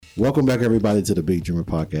Welcome back, everybody, to the Big Dreamer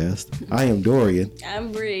Podcast. I am Dorian.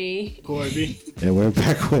 I'm Bree. Corby. And we're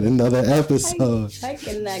back with another episode. I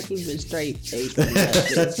cannot keep a straight face.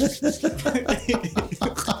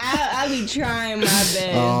 I be trying my best.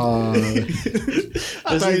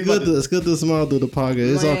 It's good to smile through the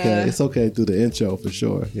podcast. It's okay. It's okay through the intro for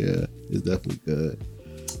sure. Yeah, it's definitely good.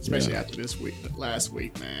 Especially after this week, last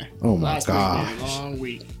week, man. Oh my gosh. Week been a long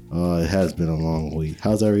week. It has been a long week.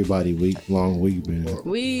 How's everybody long week been?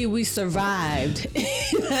 We survived.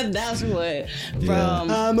 That's what. Yeah.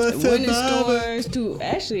 From winter storms to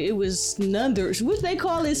actually it was snuthers. What they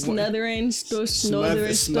call it? Snuthering storm.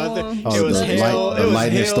 It was hail. It was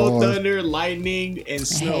lightning hail, storm. thunder, lightning, and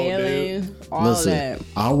snow, dude. All that.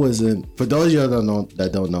 I wasn't. For those of you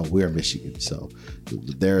that don't know, we're in Michigan, so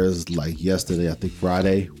there's like yesterday. I think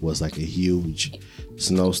Friday was like a huge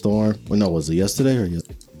snowstorm. Well, no, was it yesterday or?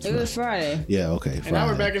 It was Friday. Yeah, okay. Friday. And now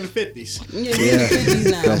we're back in the 50s. Yeah, 50s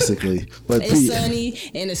now. Basically. But it's sunny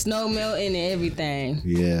and the snow melting and everything.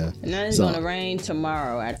 Yeah. And now it's gonna rain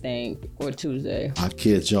tomorrow, I think, or Tuesday. I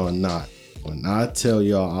kid y'all not. When I tell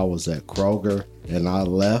y'all I was at Kroger and I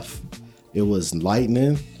left, it was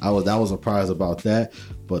lightning. I was surprised about that,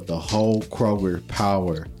 but the whole Kroger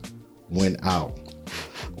power went out.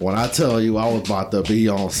 When I tell you I was about to be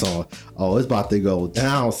on some, it's about to go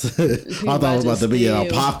down. I thought it was about to be an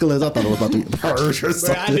apocalypse. I thought it was about to be a purge or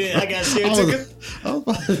something. I got scared too.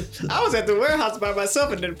 I was at the warehouse by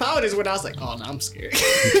myself and then the power just went out. I was like, oh no, I'm scared.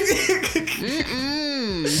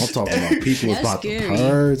 I'm talking about people was about to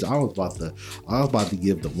purge. I was about to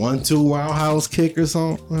give the 1-2 roundhouse kick or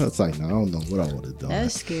something. It's like, no, I don't know what I would have done.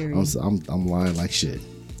 That's scary. I'm lying like shit.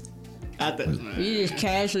 You just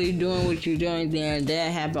casually doing what you're doing there, and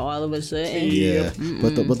that happened all of a sudden. Yeah,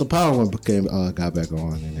 but the power one got back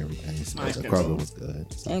on and everything. So the Kroger was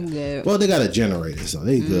good. So. I'm good. Well, they got a generator, so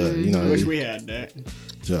they good. You know, I wish we had that.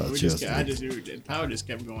 I just knew the power just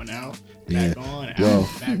kept going out, back on,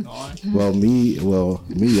 back on. Well, me,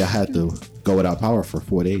 I had to go without power for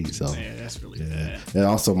 4 days. So yeah, that's really bad. And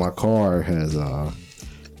also, my car has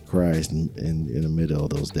crashed in the middle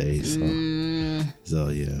of those days. So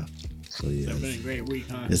yeah. It's been a great week,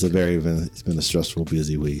 huh? It's been a stressful,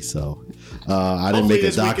 busy week. So I didn't make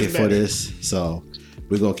a docket for this. So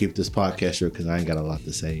we're gonna keep this podcast short because I ain't got a lot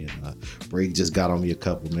to say. And Bree just got on me a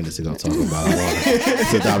couple minutes ago talking about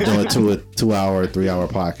since I'm doing a 2-hour, 3-hour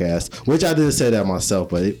podcast, which I didn't say that myself,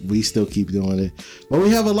 but we still keep doing it. But we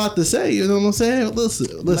have a lot to say. You know what I'm saying?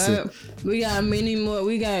 Listen. We got many more.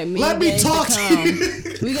 We got many Let me days talk to come.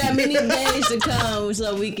 We got many days to come,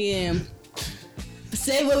 so we can.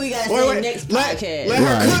 Say what we got to say next podcast.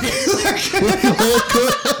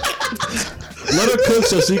 Let her cook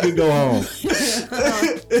so she can go home.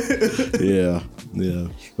 Yeah.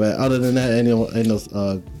 But other than that, any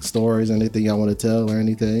stories, anything y'all want to tell or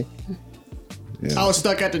anything? Yeah. I was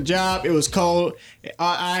stuck at the job. It was cold.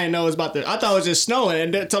 I didn't know it was about to. I thought it was just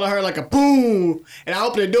snowing until I heard like a boom, and I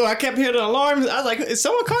opened the door. I kept hearing the alarms. I was like, "Is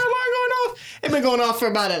someone car alarm going off?" It's been going off for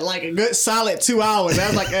about a good solid 2 hours. I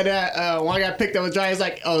was like, when I got picked up with driving, it's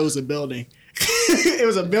like, oh, it was a building. It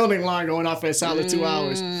was a building alarm going off for a solid 2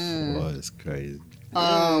 hours. Boy, it's crazy.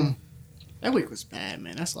 That week was bad,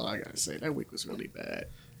 man. That's all I gotta say. That week was really bad.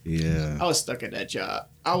 Yeah. I was stuck at that job.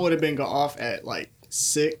 I would have been go off at like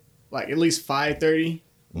 6. Like at least 5:30.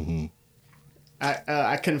 Mm-hmm.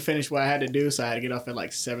 I couldn't finish what I had to do, so I had to get off at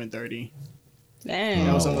like 7:30. Dang.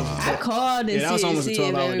 I called and see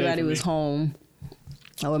if everybody was home.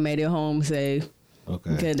 I would made it home safe.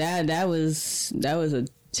 Okay. Because that was a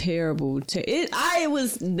terrible. I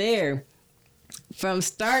was there from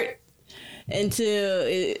start until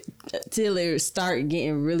it started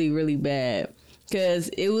getting really, really bad. Because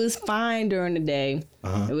it was fine during the day.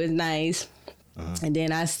 It was nice. And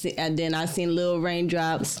then I seen little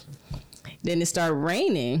raindrops. Then it started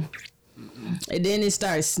raining. And then it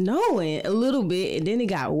started snowing a little bit. And then it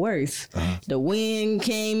got worse. The wind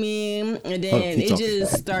came in. And then it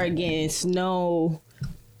just started getting snow,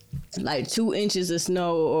 like 2 inches of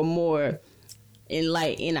snow or more in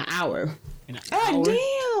an hour. Oh,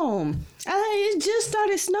 damn. It just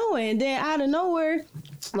started snowing. And then out of nowhere,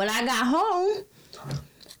 when I got home,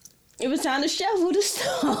 it was time to shovel the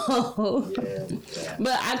snow. Yeah.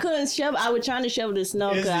 But I couldn't shovel. I was trying to shovel the snow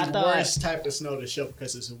because I thought... It's the worst type of snow to shovel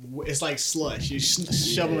because it's like slush. You're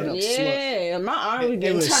shoveling up slush. Yeah, my arm was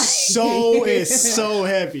getting tight. It's so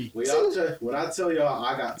heavy. When I tell y'all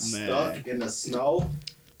I got stuck in the snow,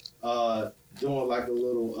 doing like a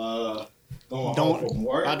little... going home from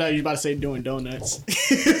work. I thought you were about to say doing donuts.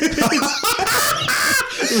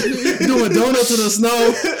 Doing donuts in the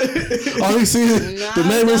snow. All you see the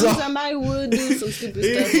neighbors. Somebody would do some stupid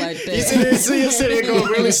stuff like that. You see it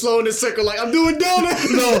going really slow in the circle, like I'm doing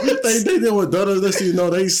donuts. No, they doing donuts. Next thing you know,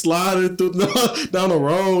 they sliding through down the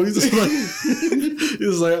road.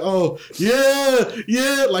 He's like, oh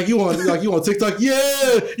yeah, like you on TikTok,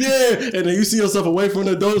 yeah, and then you see yourself away from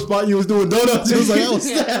the donut spot you was doing donuts. You was like, oh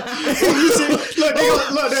snap. Look,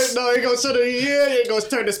 he gonna show the he gonna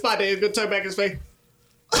turn the spot. Then he's gonna turn back his face.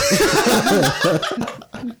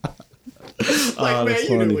 Like, man,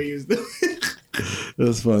 you knew what he was doing.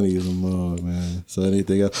 That's funny as a mug, man. So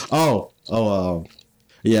anything else?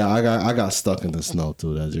 Yeah, I got stuck in the snow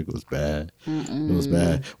too. That jig was bad. It was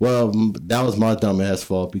bad. Well, that was my dumb ass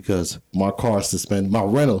fault because my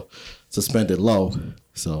rental suspended low.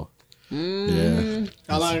 So yeah.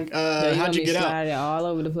 How long? How'd you get out? All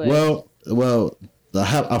over the place. Well,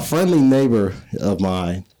 a friendly neighbor of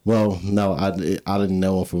mine. Well, no, I didn't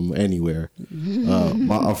know him from anywhere.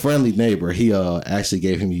 A friendly neighbor, he actually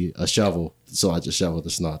gave me a shovel, so I just shoveled the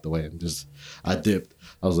snow out the way and I dipped.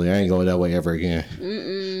 I was like, I ain't going that way ever again.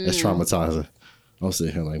 It's traumatizing. I'm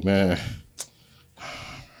sitting here like, man.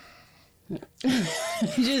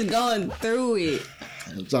 Just going through it.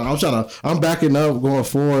 I'm backing up, going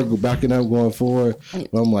forward. But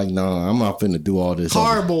I'm like, nah, I'm not finna do all this.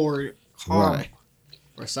 Cardboard. Right.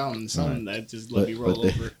 Or something that just let me roll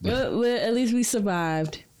over. Well, at least we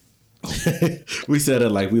survived. We said it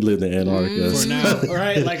like we lived in Antarctica. For now,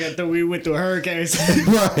 right? Like I thought we went through hurricanes.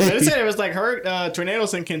 Right. They said it was like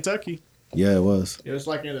tornadoes in Kentucky. Yeah, it was. It was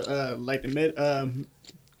like in like the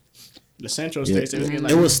central states.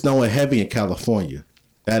 It was snowing heavy in California.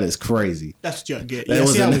 That is crazy. That's what y'all get. You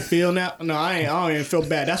see how we feel now? No, I don't even feel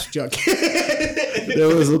bad. That's what y'all get.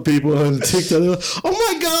 There was some people on TikTok. They were, oh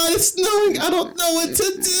my God, it's snowing. I don't know what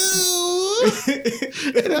to do.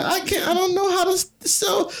 And I don't know how to.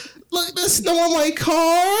 So look, there's snow on my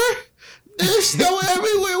car. There's snow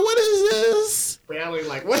everywhere. What is this? Reality,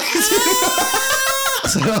 like what is it?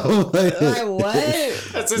 So, like what?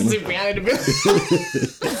 That's just the reality of it.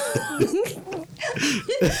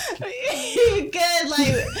 Because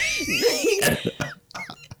like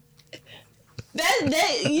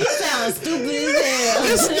that you sound stupid as hell.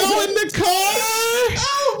 There's snow in the car.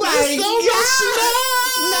 Oh my God!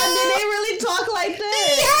 Now, did they really talk like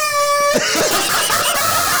that?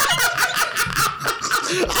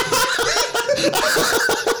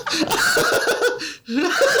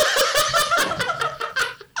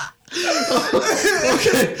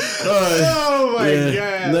 Okay. Oh my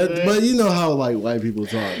God. But you know how like white people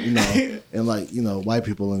talk, you know, and like you know white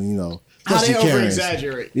people and you know how they over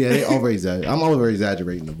exaggerate. Yeah, they over exaggerate. I'm over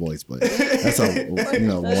exaggerating the voice, but that's how you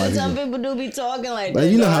know white Some people do be talking like but that.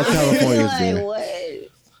 You know how California's like, doing. What?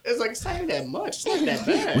 It's like it's not that much. It's not that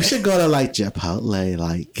bad. We should go to like Chipotle,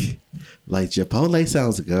 like Chipotle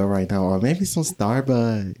sounds good right now, or maybe some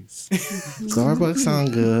Starbucks. Starbucks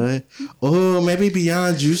sound good. Oh, maybe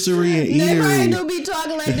Beyond Juicery and They probably Eatery. do be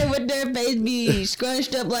talking like that with their face be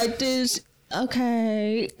scrunched up like this.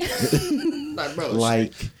 Okay. Like, bro,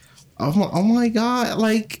 Like, oh my God,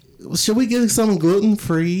 like. Should we get some gluten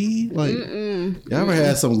free? Like, you ever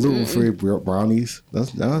had some gluten free brownies?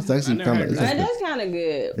 That's actually kind of. That's kind of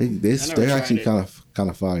good. They're actually kind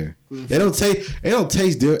of fire. They don't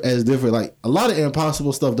taste as different. Like a lot of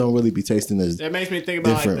Impossible stuff don't really be tasting as that makes me think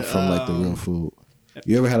about different from like the real food.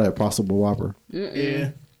 You ever had an Impossible Whopper?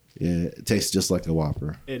 Yeah. Yeah, it tastes just like a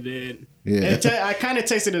Whopper. It did. Yeah. I kind of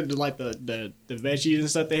tasted it like the veggies and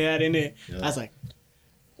stuff they had in it. Yeah. I was like,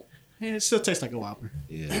 yeah, it still tastes like a Whopper.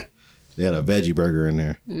 Yeah. They had a veggie burger in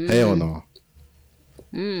there. Hell no.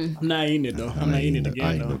 I'm not eating it though. I'm not eating it again.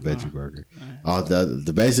 I ain't no veggie burger.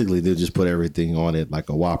 Basically they just put everything on it like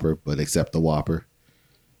a Whopper, but except the Whopper.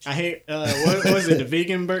 I hate what was it? The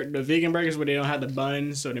vegan burgers where they don't have the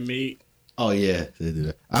buns so the meat. Oh yeah, they do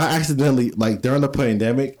that. I accidentally like during the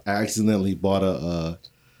pandemic, I accidentally bought a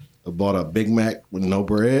Big Mac with no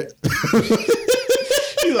bread.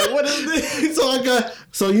 He's like, what is this?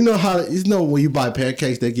 So you know how when you buy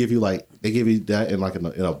pancakes, they give you that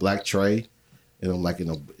in a black tray, and like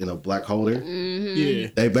in a black holder. Mm-hmm. Yeah.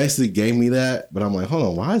 They basically gave me that, but I'm like,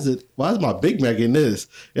 hold on, why is my Big Mac in this?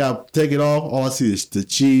 Yeah, I take it off. All I see is the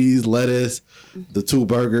cheese, lettuce, the 2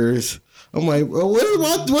 burgers. I'm like, well, where's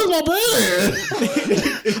my bread?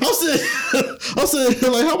 I'm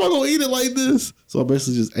saying, like, how am I gonna eat it like this? So I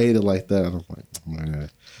basically just ate it like that. And I'm like, oh my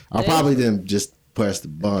God. I probably didn't just press the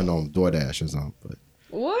bun on DoorDash or something, but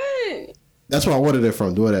what? That's where I ordered it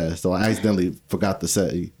from DoorDash. So I accidentally forgot to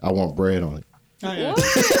say I want bread on it. Oh, yeah. What? I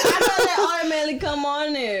thought that automatically come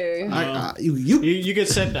on there. You can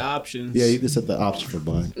set the options. Yeah, you can set the option for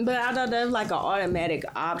bun. But I thought that was like an automatic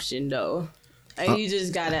option though. And you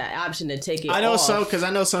just got an option to take it I know off. so, because I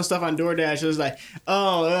know some stuff on DoorDash. It was like,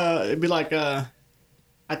 it'd be like, I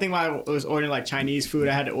think when I was ordering like Chinese food,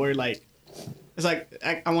 I had to order like, it's like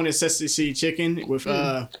I wanted sesame seed chicken with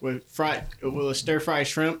a stir fried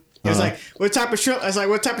shrimp. It was like, what type of shrimp? I was like,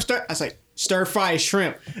 what type of stir? I was like, stir fried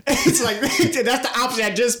shrimp. It's like that's the option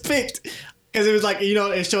I just picked. Because it was like,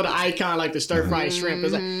 it showed the icon like the stir fried shrimp. It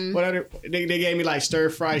was like, what other? They gave me like stir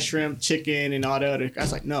fried shrimp, chicken, and all the other. I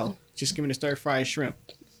was like, no, just give me the stir fried shrimp.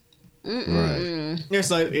 Right. There's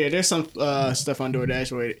there's some stuff on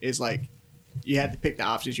DoorDash where it's like you have to pick the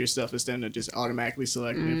options yourself instead of just automatically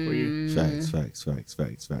selecting it for you. Facts.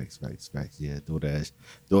 Yeah,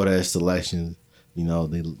 DoorDash selections.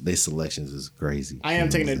 They selections is crazy. I am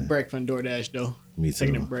taking a break from DoorDash though. Me too.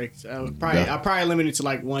 Taking a break. I'll probably limit it to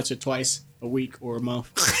like once or twice a week or a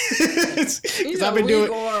month. Because I've been doing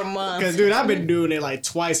or a month. Because dude, I've been doing it like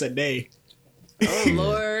twice a day. Oh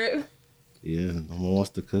Lord. Yeah, no one wants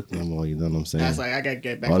to cook no more. You know what I'm saying? That's like I gotta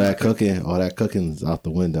get back. All that cooking's out the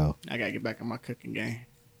window. I gotta get back on my cooking game.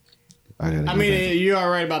 I mean, you're all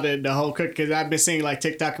right about the whole cook because I've been seeing like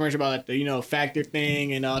TikTok commercials about like the factor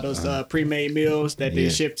thing and all those pre-made meals that they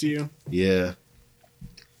ship to you. Yeah,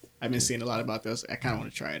 I've been seeing a lot about those. I kind of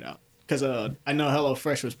want to try it out because I know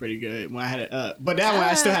HelloFresh was pretty good when I had it. But that one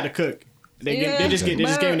I still had to cook. They just gave me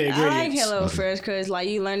the ingredients. I like HelloFresh because like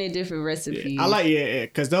you learning different recipes. I like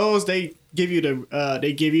because those they give you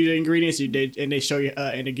the ingredients and they show you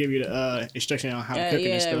and they give you the instruction on how to cook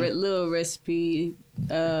it and stuff. Little recipe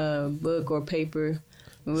book or paper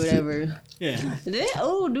or whatever. Yeah. Do they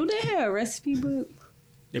have a recipe book?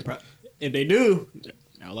 If they do,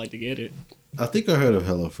 I'd like to get it. I think I heard of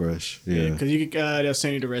HelloFresh. Yeah, because you could they'll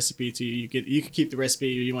send you the recipe to you. You can keep the recipe.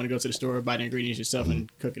 You want to go to the store, buy the ingredients yourself,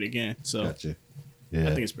 and cook it again. So gotcha. Yeah, I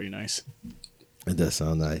think it's pretty nice. It does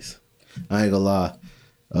sound nice. I ain't gonna lie.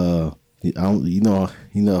 You're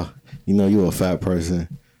a fat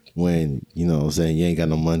person when what I'm saying you ain't got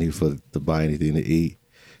no money to buy anything to eat.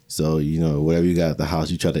 So whatever you got at the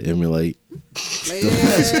house, you try to emulate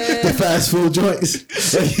the fast food joints.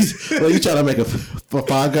 like you try to make a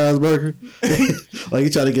Five Guys burger. Like you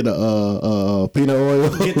try to get a peanut oil.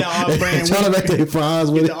 Get the off-brand. Trying to make their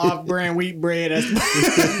fries with the off-brand wheat bread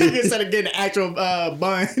instead of getting the actual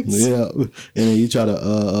buns. Yeah, and then you try to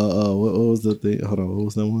what was the thing? Hold on, what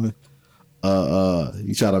was that one?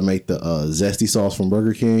 You try to make the zesty sauce from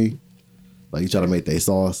Burger King. Like you try to make their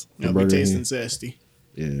sauce. It'll be tasting zesty.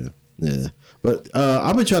 Yeah. But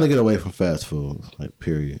I've been trying to get away from fast food, like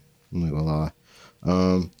period. I'm not gonna lie.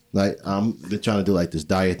 Like I'm been trying to do like this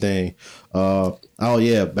diet thing.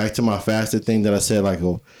 Back to my fasted thing that I said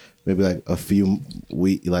maybe like a few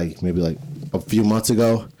months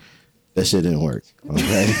ago. That shit didn't work.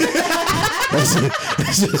 Okay. That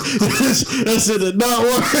shit did not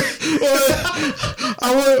work.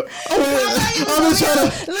 I was trying to.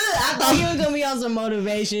 Look, I thought you were gonna be on some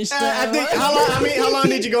motivation stuff. I think how long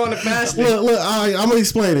did you go on the fasting? Look, I'm gonna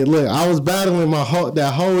explain it. Look, I was battling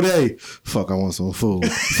that whole day. Fuck, I want some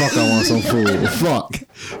food. Fuck, I want some food. Fuck.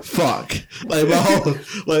 Like my whole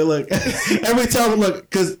look. Every time,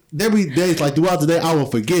 because every day, like throughout the day, I will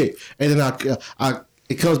forget, and then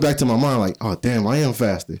it comes back to my mind like, oh damn, I am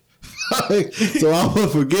fasting. So I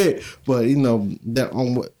would forget, but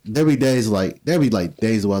there be days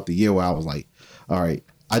days throughout the year where I was like, all right,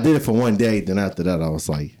 I did it for one day, then after that I was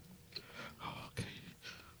like, oh, okay.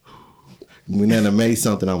 When then I made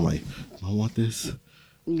something, I'm like, I want this.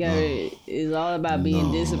 You gotta. It's all about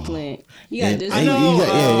being disciplined. You got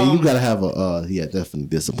discipline. You gotta have definitely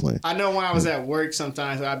discipline. I know when I was at work,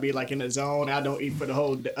 sometimes I'd be like in the zone. I don't eat for the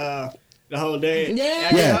whole day.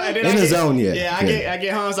 Yeah. The zone. Yeah. I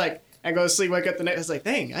get home. It's like I go to sleep, wake up the next. It's like,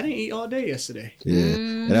 dang, I didn't eat all day yesterday. Yeah,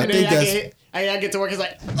 and I think I get to work. It's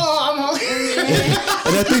like, oh, I'm hungry.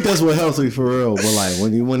 And I think that's what helps me for real. But like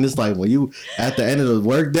when you at the end of the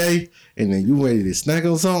work day and then you ready to snack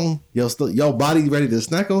on something, your body ready to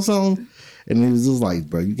snack on something, and it was just like,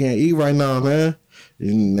 bro, you can't eat right now, man.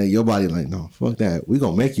 And then your body like, no, fuck that. We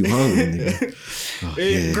gonna make you hungry, nigga. Oh,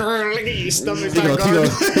 Girl, look at your stomach. He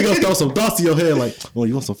gonna throw some thoughts to your head like, oh,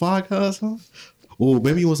 you want some Five Guys, huh? Oh,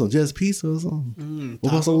 maybe you want some just pizza or something.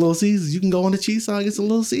 What about some Little Caesars? You can go on the cheese side and get some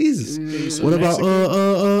Little Caesars. What about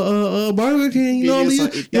Burger King? You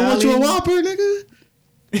want you a Whopper, nigga?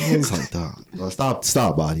 I was like, dog,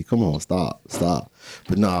 stop, body. Come on, stop.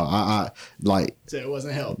 But no, I like. So it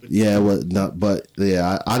wasn't helping. Yeah, it was not. But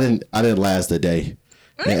yeah, I didn't last a day.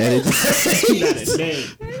 Not a day.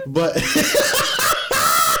 But.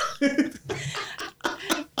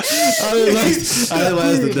 I didn't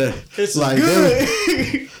last a day. It's like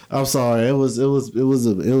good. I'm sorry. It was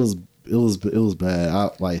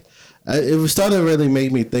bad. it started to really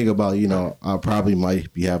make me think about, you know, I probably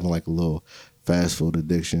might be having like a little fast food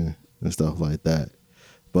addiction and stuff like that.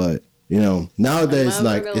 But, you know, nowadays,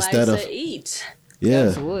 like, instead of eat. Yeah.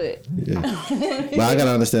 That's what. Yeah. But I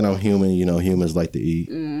gotta understand I'm human, you know, humans like to eat.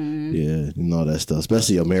 Yeah, and all that stuff.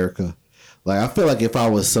 Especially America. Like, I feel like if I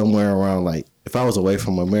was somewhere around, like, if I was away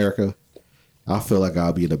from America, I feel like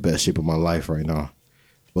I'll be in the best shape of my life right now.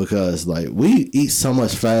 Because, like, we eat so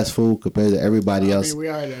much fast food compared to everybody else we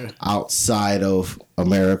are there. outside of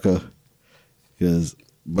America. Because,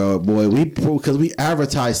 bro, boy, because we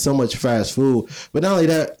advertise so much fast food. But not only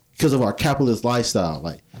that, because of our capitalist lifestyle.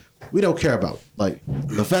 Like, we don't care about, like,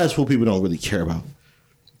 the fast food people don't really care about,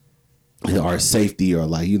 you know, our safety or,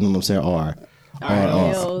 like, you know what I'm saying, or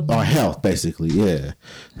our health, basically. Yeah.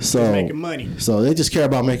 So making money. So they just care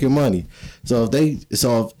about making money. So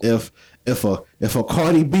if a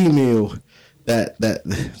Cardi B meal that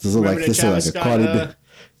this is like a Cardi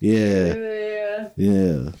B,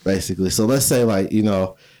 yeah, basically. So let's say, like, you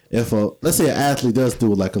know, let's say an athlete does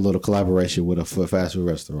do like a little collaboration with a fast food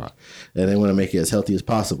restaurant, and they want to make it as healthy as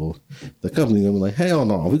possible, the company gonna be like, hell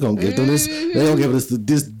no, we're gonna give them this. They're gonna give us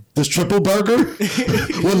this triple burger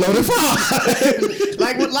with loaded fries.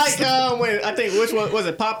 like when I think which one was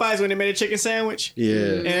it, Popeyes, when they made a chicken sandwich?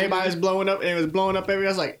 Yeah. And everybody was blowing up, and it was blowing up everywhere.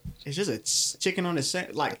 I was like, it's just a chicken on the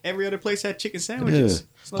sandwich. Like every other place had chicken sandwiches. Yeah.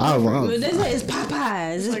 I don't know. But they say it's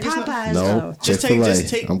Popeyes. It's like, Popeyes. No,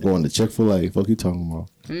 Chick-fil-A. I'm going to Chick-fil-A. Fuck you talking about?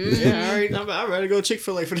 Yeah, all right. I'd rather go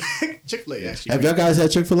Chick-fil-A for that. Chick-fil-A, actually. Have y'all guys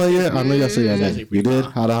had Chick-fil-A yet? I know y'all said y'all did. You did?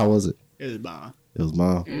 How was it? It was bomb. It was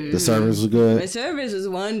bomb. The service was good. The service was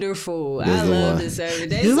wonderful. That's I the love one. the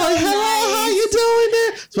service. He's like, hello, how you doing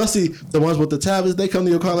there? Especially the ones with the tablets. They come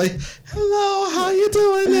to your car like, hello, how you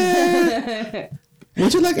doing there?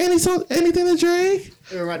 Would you like anything to drink?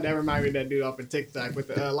 That reminded me of that dude off of TikTok with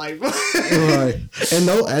the light. Right.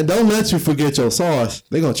 And don't let you forget your sauce.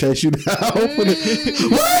 They're gonna chase you down. What?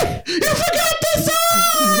 You forgot the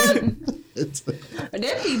sauce!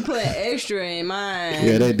 They be putting extra in mine.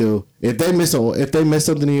 Yeah, they do. If they miss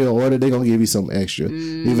something in your order, they're gonna give you some extra,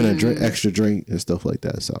 even a extra drink and stuff like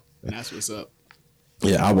that. So that's what's up.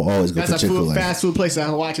 Yeah, I will always go to Chick-fil-A. That's a fast food place that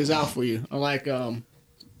watches out for you. Unlike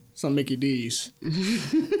some Mickey D's.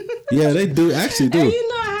 Yeah, they do actually do. And you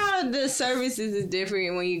know how the services is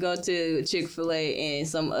different when you go to Chick-fil-A and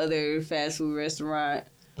some other fast food restaurant.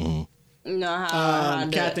 You know how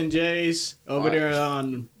Captain J's over there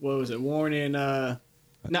on, what was it, Warren and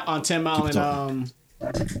not on 10 Mile and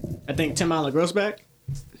I think 10 Mile and Grossback.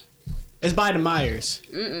 It's by the Myers.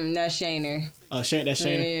 That's Shaner. Oh, that's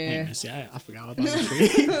Shaner? Yeah. Damn, see, I forgot all about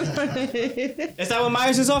that. Is that what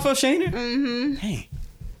Myers is off of, Shaner? Mm-hmm. Hey.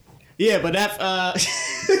 Yeah, but that but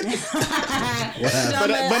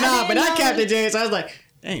that Captain James, I was like,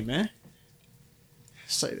 dang, man.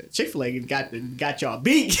 So Chick-fil-A got y'all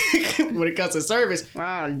beat when it comes to service.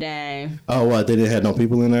 Oh, dang. Oh, what? They didn't have no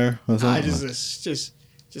people in there or something?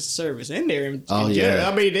 Just service in there. In general.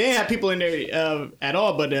 I mean, they didn't have people in there at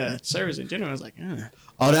all, but service in general, I was like,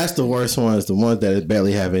 Oh, that's the worst one. Is the ones that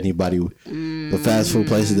barely have anybody. The fast food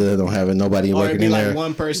places that don't have nobody working in there.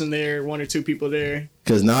 One person there, one or two people there.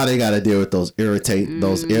 Because now they got to deal with those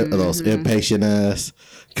those impatient ass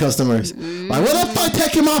customers. Like, what the fuck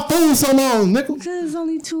taking my food so long, nigga? Because there's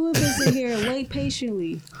only two of us in here. Wait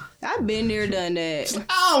patiently. I've been there, done that.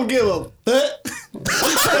 I don't give a fuck.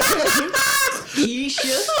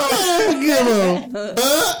 Keisha. I don't give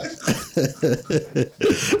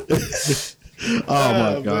a Oh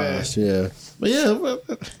my gosh, yeah, but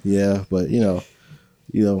but you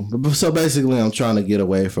know, so basically, I'm trying to get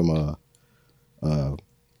away from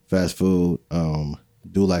fast food.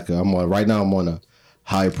 Right now I'm on a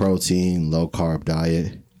high protein, low carb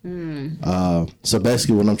diet. So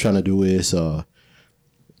basically, what I'm trying to do is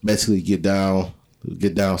basically get down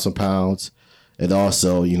some pounds, and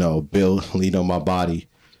also build lean on my body.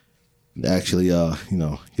 Actually,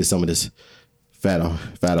 get some of this fat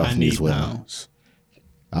off me as well. Pounds.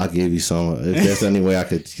 I'll give you some. If there's any way I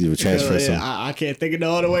could transfer some. I can't think of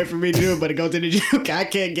no other way for me to do it, but to go to the gym. I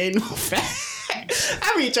can't gain no fat.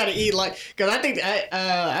 I be trying to eat because I think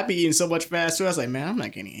I be eating so much fast food. I was like, man, I'm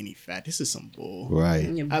not getting any fat. This is some bull. Right.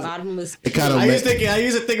 Your bottomless. I used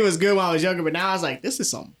to think it was good when I was younger, but now I was like, this is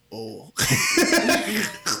some bull.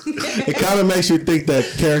 It kind of makes you think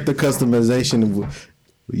that character customization.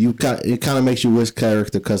 It kind of makes you wish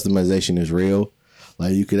character customization is real.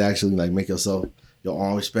 Like you could actually make your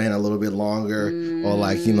arm span a little bit longer, or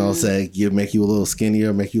make you a little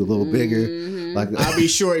skinnier, make you a little bigger. Like I'll be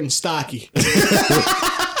short and stocky.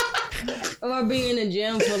 Or be in the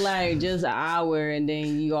gym for like just an hour and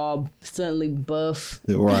then you all suddenly buff.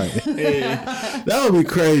 Right. Yeah. That would be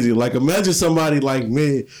crazy. Like, imagine somebody like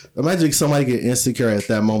me. Imagine somebody get insecure at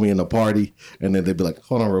that moment in the party, and then they'd be like,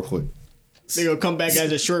 "Hold on, real quick." They gonna come back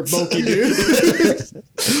as a short, bulky dude.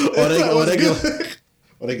 or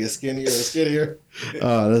they get skinnier and skinnier.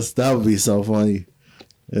 That would be so funny.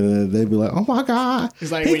 And then they'd be like, "Oh my god, It's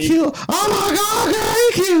like he when you- cute! Oh my god, girl,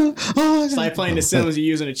 he cute! Oh my It's god!" like playing The Sims. You're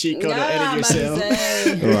using a cheat code to edit I'm about to yourself.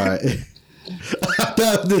 say, Right.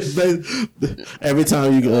 Every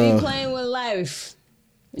time you we playing with life.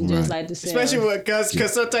 Just Right. like the Sims. Especially because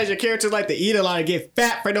sometimes your characters like to eat a lot and get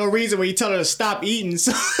fat for no reason when you tell her to stop eating.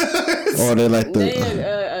 So or they like they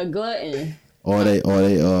the a glutton. or they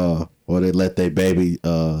let their baby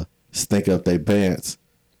stink up their pants.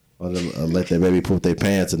 Or they let their baby poop their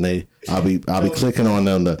pants, and I'll be clicking on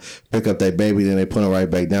them to pick up their baby, then they put it right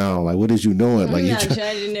back down. Like, what is you doing? Like, I'm you not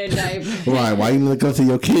changing their diaper. right? Why you gonna come to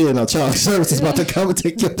your kid? Now child service is about to come and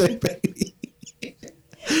take care of their baby.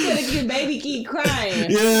 The baby keep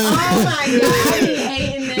crying. Yeah. Oh my god, I be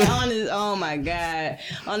hating that on this. Oh my god,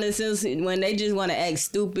 on the Sims when they just want to act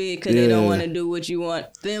stupid because they don't Yeah. want to do what you want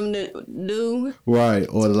them to do. Right,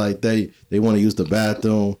 or like they want to use the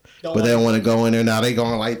bathroom, but they don't want to go in there. Now they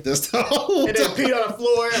going like this the whole and then time. pee on the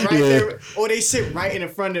floor right Yeah. there, or they sit right in the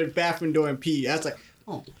front of the bathroom door and pee. I was like,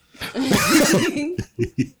 oh,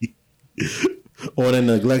 Or they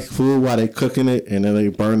neglect food while they cooking it, and then they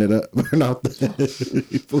burn it up, burn out the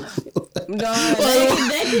food. No,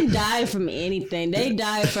 they can die from anything. They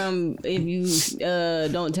die from if you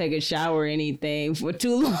don't take a shower or anything for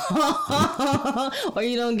too long, or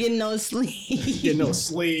you don't get no sleep. get no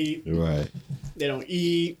sleep. Right. They don't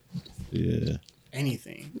eat Yeah.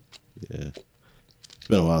 anything. Yeah. It's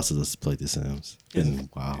been a while since I played The Sims. Been a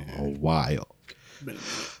while. Been a minute.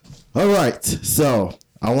 All right. So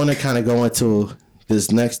I want to kind of go into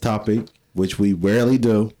this next topic, which we rarely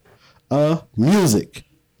do. Music.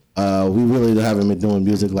 We really haven't been doing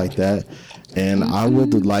music like that. And I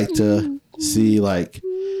would like to see, like,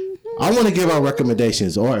 I want to give our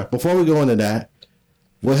recommendations. Or before we go into that,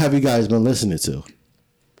 what have you guys been listening to?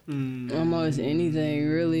 Almost anything,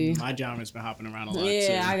 really. My genre's been hopping around a lot.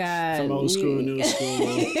 Yeah, too. I got From old school, new school.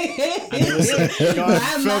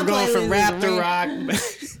 I I'm going from rap to rock.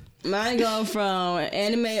 Mine go from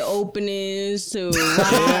anime openings to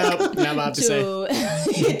rock Yep, I'm about to say.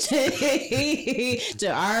 to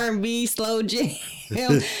R&B slow jam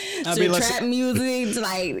I'll to be trap music. To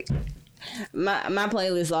like my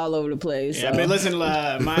playlist all over the place. Yeah, I've been listening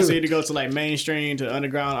to mine to go to like mainstream to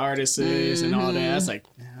underground artists and all that. That's like,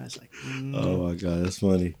 Oh my God, that's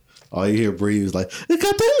funny. All you hear Bree is like, "It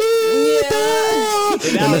got the lead." That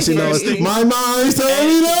And then was she knows crazy. my mind's telling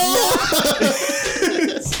me no.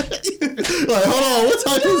 Like, hold on, what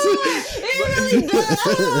time is it?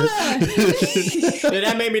 Yeah,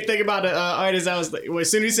 that made me think about the artist I was like, well, as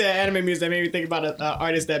soon as you said anime music, that made me think about an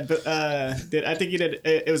artist that did, I think he did,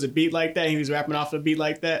 it was a beat like that. He was rapping off a beat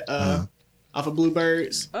like that, off of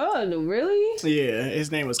Bluebirds. Oh, really? Yeah,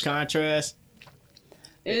 his name was Contrast.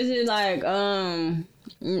 Is it like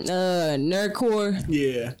nerdcore?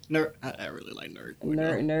 Yeah, I really like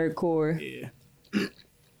nerdcore. Nerdcore. Yeah.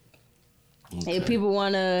 If people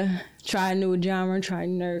want to try a new genre, try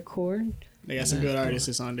nerdcore. They got some good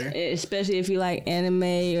artists on there. Especially if you like anime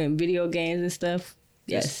and video games and stuff.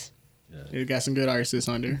 Yes. They got some good artists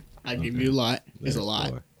on there. I give you a lot. It's a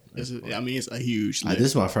lot. It's a huge list. This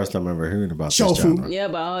is my first time ever hearing about this Shofu. genre. Yeah,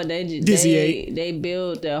 but Dizzy they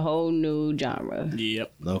built a whole new genre.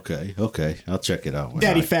 Yep. Okay, I'll check it out.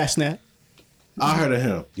 Daddy All right. Fastnap. I heard of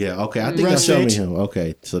him. Yeah, okay. I think Run you showed me Stage. him.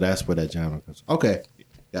 Okay, so that's where that genre comes. Okay,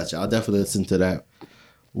 gotcha. I'll definitely listen to that.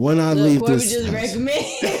 When I Look, leave what we this, just recommend.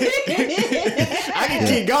 I can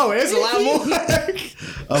keep going. It's a lot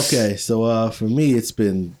more. okay. So for me, it's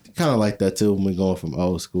been kind of like that too. Been going from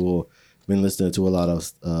old school. Been listening to a lot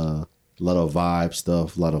of vibe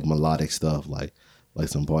stuff, a lot of melodic stuff, like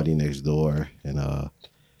some Party Next Door, and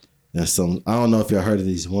some. I don't know if y'all heard of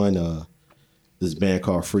this this band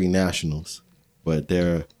called Free Nationals, but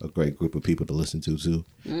they're a great group of people to listen to too.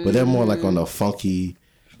 But they're more like on the funky,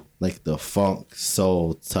 like the funk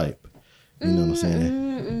soul type. You know what I'm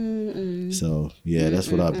saying? So yeah, that's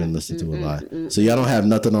what I've been listening to a lot. So y'all don't have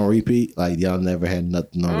nothing on repeat? Like y'all never had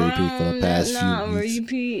nothing on repeat for the past few weeks?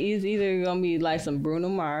 repeat is either gonna be like some Bruno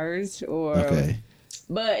Mars or. Okay.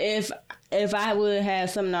 But if I would have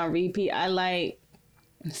something on repeat, I like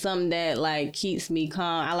something that like keeps me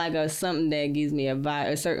calm. I like something that gives me a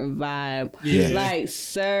vibe, a certain vibe. Yeah. Like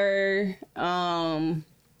Sir,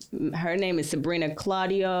 her name is Sabrina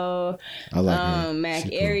Claudio. I like her. Mac She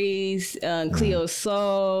cool. Aries, Cleo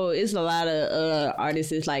Soul. It's a lot of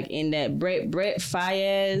artists like in that Brett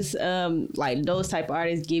Fayez, like those type of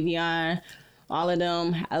artists, Giveon, all of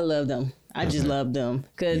them. I love them. I just love them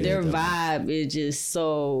because their vibe is just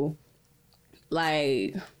so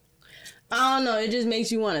like, I don't know, it just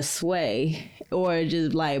makes you want to sway or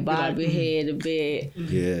just like bob your head a bit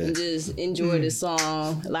and just enjoy the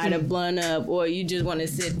song, light a blunt up, or you just want to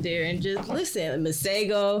sit there and just listen.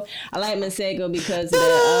 Masego, I like Masego because of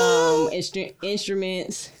the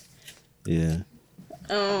instruments. Yeah.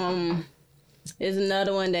 There's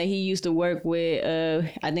another one that he used to work with.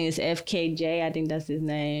 I think it's FKJ. I think that's his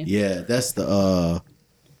name. Yeah, that's the.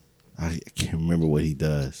 I can't remember what he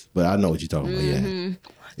does, but I know what you're talking about.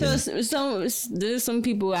 Yeah. So there's some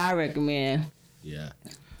people I recommend. Yeah.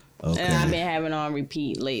 Okay. And I've been having on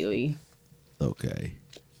repeat lately. Okay.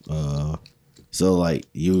 So like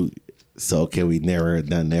so can we narrow it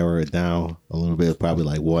down a little bit? Probably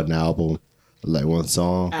like one album, like one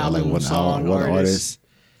song, or like one song, one artist.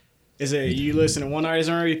 Is it you listen to one artist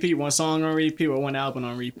on repeat, one song on repeat, or one album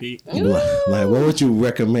on repeat? Like what would you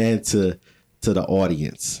recommend to the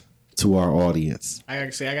audience? To our audience, I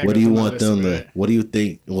gotta what do you want them to? What do you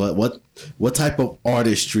think? What type of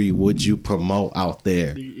artistry would you promote out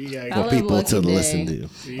there for people to listen to?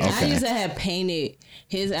 Yeah. Okay. I used to have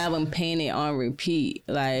his album painted on repeat,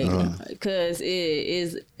 like because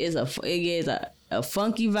it gives a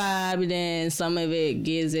funky vibe, and then some of it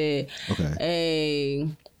gives it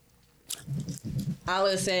I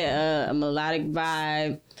would say a melodic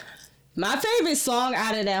vibe. My favorite song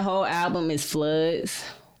out of that whole album is Floods.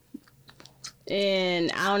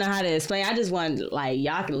 And I don't know how to explain. I just want, like,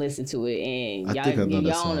 y'all can listen to it and y'all give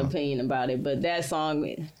your own opinion about it. But that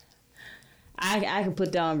song, I can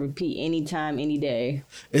put that on repeat anytime, any day.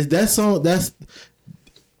 Is that song? That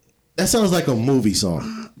sounds like a movie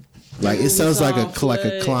song. Like it sounds like a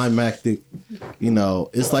climactic. You know,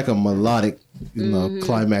 it's like a melodic. You know,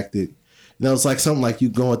 climactic. You know, it's like something like you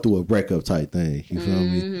going through a breakup type thing. You feel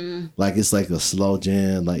me? Like it's like a slow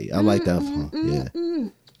jam. Like I like that song. Yeah.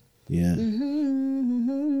 Yeah.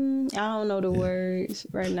 I don't know the words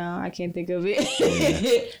right now. I can't think of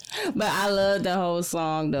it. But I love the whole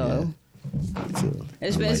song though. Yeah.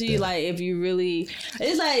 Especially like if you really,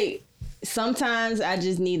 it's like sometimes I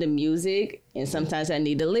just need the music and sometimes I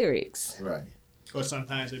need the lyrics. Right. Or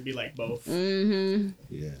sometimes it'd be like both.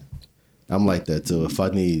 Yeah. I'm like that too. If I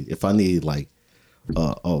need like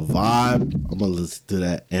a vibe, I'm gonna listen to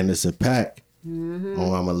that Anderson .Paak.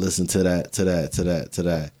 Or I'm gonna listen to that.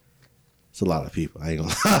 It's a lot of people. I ain't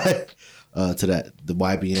gonna lie. To that, the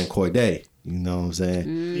YBN Corday. You know what I'm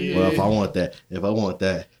saying? Well, if I want that,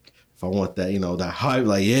 you know, that hype,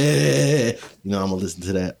 like you know, I'm gonna listen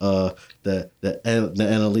to that. The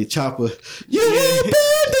NLE Chopper. You abandoned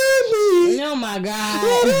me. Oh my God.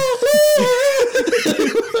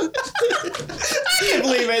 I can't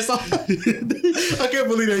believe that song. I can't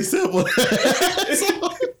believe they sampled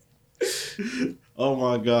that. Oh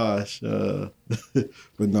my gosh.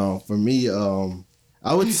 But no, for me,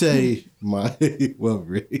 I would say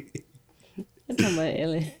really. I'm talking about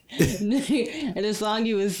Ellen. And the song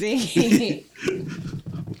you was singing.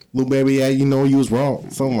 Little baby, yeah, you know you was wrong.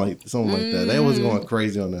 Something like that. They was going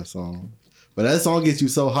crazy on that song. But that song gets you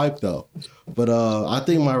so hyped though. But I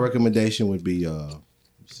think my recommendation would be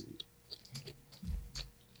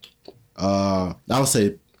I would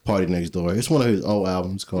say Party Next Door. It's one of his old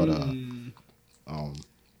albums called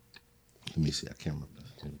let me see, I can't remember.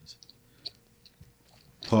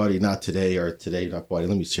 Party Not Today or Today Not Party.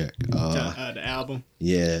 Let me check. The album.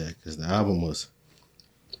 Yeah, because the album was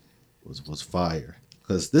fire.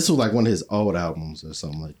 Because this was like one of his old albums or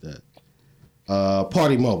something like that.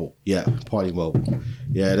 Party Mobile. Yeah, Party Mobile.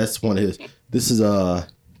 Yeah, that's one of his. This is I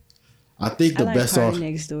think the best song.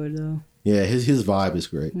 Party Next Door though. Yeah, his vibe is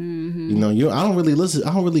great. You know, I don't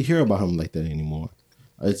really hear about him like that anymore.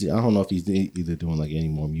 I don't know if he's either doing like any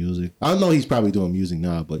more music. I know he's probably doing music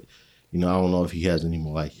now, but you know, I don't know if he has any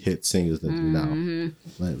more like hit singers that do now.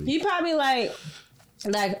 Lately. He probably like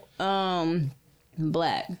Black.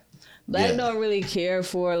 Black don't really care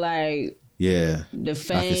for like the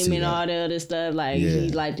fame and all the other stuff. Like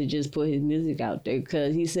he like to just put his music out there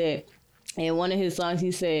because he said. In one of his songs, he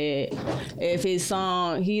said, if his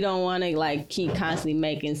song, he don't want to like keep constantly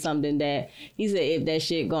making something that, he said, if that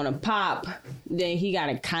shit gonna pop, then he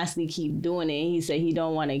gotta constantly keep doing it. And he said he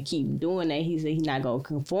don't want to keep doing that. He said he's not gonna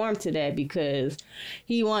conform to that because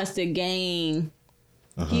he wants to gain,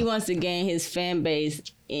 his fan base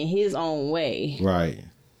in his own way. Right.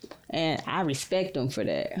 And I respect him for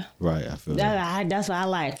that. Right, I feel that. That's why I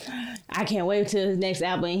like. I can't wait till his next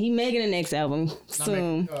album. And he making the next album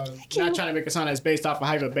soon. Not trying to make a song that's based off of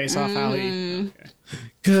hype, but based off how he. Okay.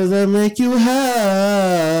 Cause I make you happy.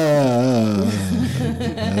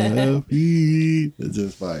 It's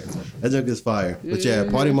just fire. That joke is fire. But yeah,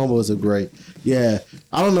 Party Mobile is a great. Yeah,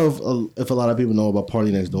 I don't know if a lot of people know about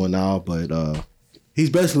Party Next Door now, but he's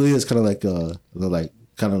basically is kind of like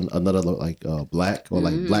kind of another Black or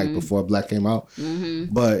like Black before Black came out.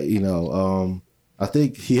 But I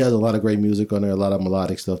think he has a lot of great music on there, a lot of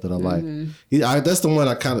melodic stuff that I like. That's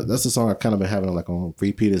the song I kind of been having on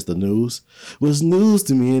repeat is The News. What's news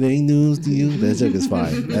to me, it ain't news to you. That joke is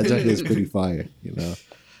fire. That joke is pretty fire,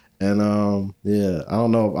 And yeah, I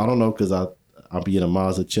don't know because I'll be in a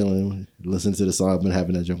Mazda chilling, listening to the song. I've been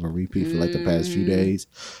having that joke on repeat for like the past few days.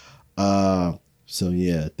 So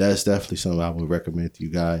yeah, that's definitely something I would recommend to you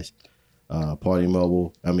guys. Party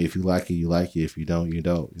Mobile. I mean, if you like it, you like it. If you don't, you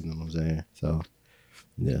don't. You know what I'm saying? So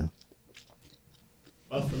yeah.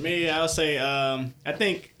 Well, for me, I would say I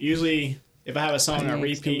think usually if I have a song on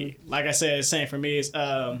repeat, like I said, it's same for me.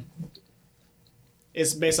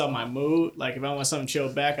 It's based on my mood. Like if I want something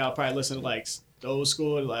chilled back, I'll probably listen to like the old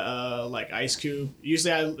school, like Ice Cube.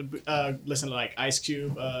 Usually I listen to like Ice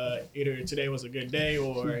Cube. Either Today Was a Good Day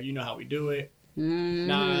or You Know How We Do It.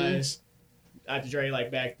 Nas, Dr. Dre, like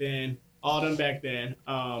back then, all them back then.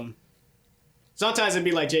 Sometimes it'd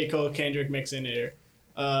be like J. Cole, Kendrick mix in there.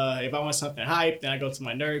 If I want something hype, then I go to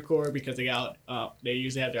my nerdcore because they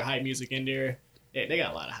usually have their hype music in there. They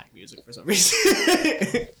got a lot of hype music for some reason.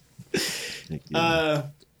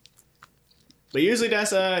 But usually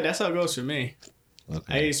that's how it goes for me.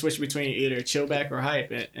 Okay. I switch between either chill back or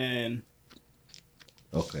hype, and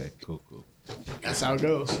okay, cool. That's how it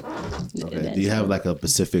goes. Okay. Do you have like a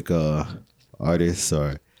specific artist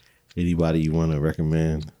or anybody you want to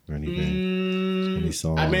recommend or anything? Any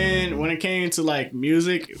song? I mean, when it came to like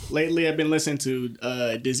music, lately I've been listening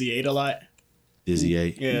to Dizzy 8 a lot. Dizzy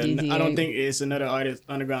 8? Yeah, Dizzy I don't 8. think it's another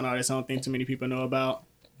underground artist. I don't think too many people know about.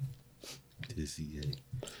 Dizzy 8.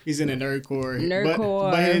 He's in the nerdcore.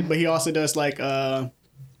 Nerdcore. But he also does like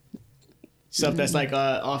stuff that's like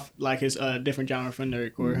off like his different genre from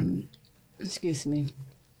nerdcore. Excuse me.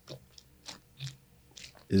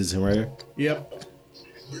 Is this him right here? Yep.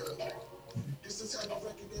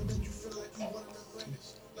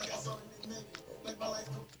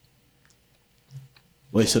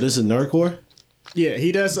 Wait, so this is nerdcore? Yeah,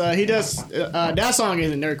 he does. That song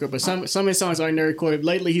isn't nerdcore, but some of his songs are nerdcore.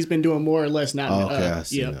 Lately, he's been doing more or less not. Okay, I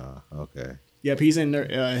see yep. now. Okay. Yep, he's in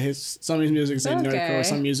some of his music is in nerdcore.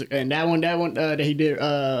 Some music, and that one that he did.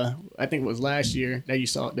 I think it was last year that you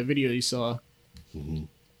saw the video you saw. Mm-hmm.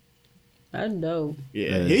 I know.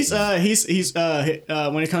 Yeah, he's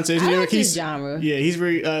when it comes to his lyric, he's genre. Yeah, he's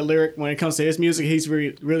very lyric. When it comes to his music, he's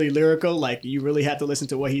really lyrical. Like you really have to listen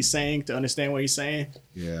to what he's saying to understand what he's saying.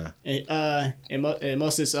 Yeah. And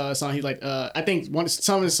most of his songs, he like I think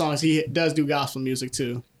some of his songs he does do gospel music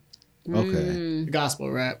too. Okay. Gospel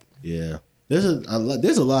rap. Yeah. There's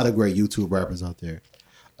a lot of great YouTube rappers out there.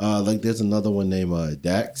 Like there's another one named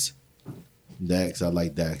Dax. Dax, I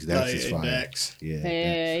like Dax. Dax is fire. Dax.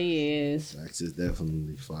 Yeah, he is. Dax is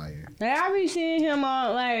definitely fire. Like, I be seeing him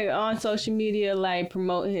on social media, like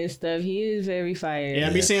promoting his stuff. He is very fire. Yeah,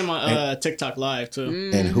 I be seeing him on TikTok live too.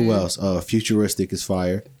 Mm-hmm. And who else? Futuristic is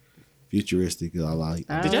fire. Futuristic, I like.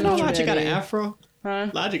 Did y'all know Logic got an afro?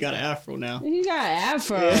 Huh? Logic got an afro now. He got an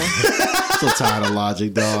afro. So tired of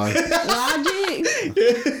Logic, dog. Logic.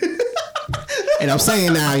 And I'm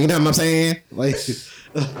saying now, you know what I'm saying? Like,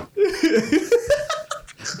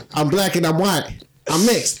 I'm black and I'm white. I'm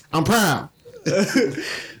mixed. I'm proud.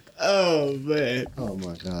 Oh man. Oh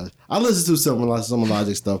my gosh. I listen to some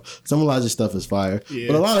Logic stuff. Some Logic stuff is fire. Yeah.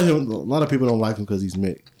 But a lot of people don't like him because he's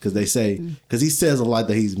mixed. Because he says a lot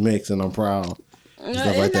that he's mixed and I'm proud. No,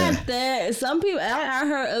 it's not that. Some people, I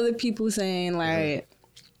heard other people saying like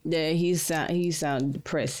that he sound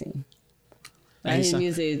depressing. Like his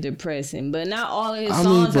music is depressing, but not all of his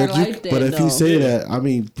songs are like that. But if you say that, I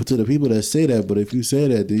mean, to the people that say that, but if you say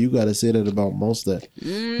that, then you got to say that about most of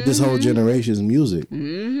this whole generation's music.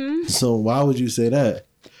 Mm-hmm. So why would you say that?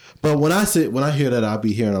 But when I hear that, I'll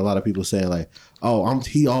be hearing a lot of people saying like, "Oh,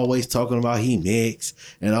 he always talking about he mix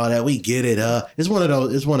and all that. We get it. It's one of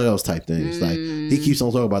those type things. Like he keeps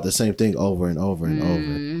on talking about the same thing over and over and over.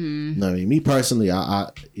 You know what I mean? Me personally, I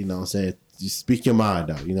you know what I'm saying. You speak your mind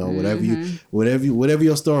out, you know, whatever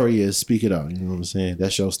your story is, speak it out. You know what I'm saying?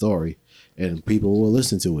 That's your story. And people will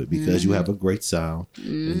listen to it because you have a great sound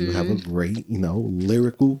and you have a great, you know,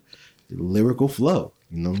 lyrical flow.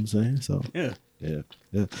 You know what I'm saying? So yeah. Yeah.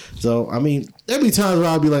 So I mean, there'll be times where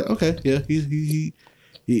I'll be like, okay, yeah, he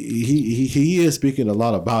is speaking a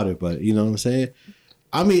lot about it, but you know what I'm saying.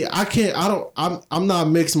 I mean, I'm not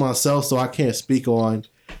mixed myself, so I can't speak on,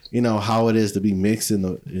 how it is to be mixed in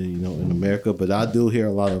in America. But I do hear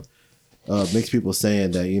a lot of mixed people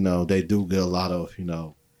saying that, they do get a lot of,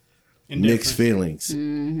 mixed feelings.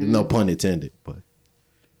 No pun intended, but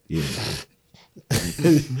yeah.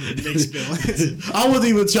 Mixed feelings. I wasn't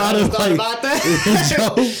even trying to like about that.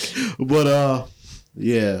 joke, but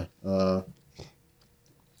yeah.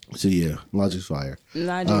 So yeah, Logic's fire.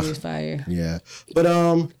 Logic is fire. Yeah, but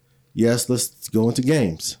yes, let's go into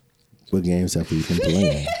games. What games have we been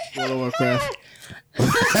playing? World of Warcraft.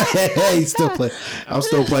 Hey, still play. I'm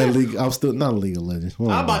still playing League. I'm still not League of Legends.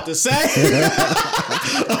 I'm about to say. I'm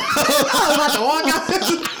about to walk out.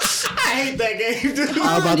 I hate that game, dude.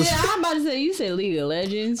 I'm about to say, you said League of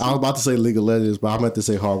Legends. I was about to say League of Legends, but I meant to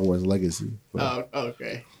say Hogwarts Legacy. Oh,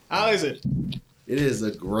 okay. How is it? It is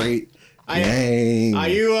a great game. Are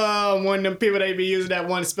you one of them people that be using that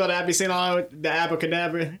one spell that I be seeing all the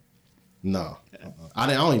abracadabra? No,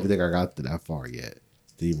 I don't even think I got to that far yet.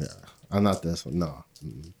 I'm not this one. No,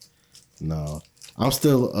 no. I'm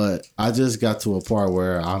still. I just got to a part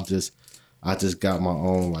where I just got my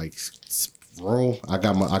own like room. I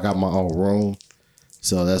got my own room,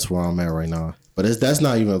 so that's where I'm at right now. But that's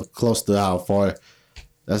not even close to how far.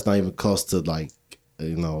 That's not even close to like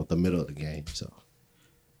the middle of the game. So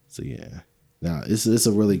yeah. Now it's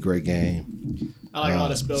a really great game. I like all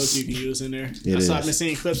the spells you can use in there. I've been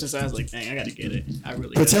seeing clips since I was like, dang, I gotta get it. I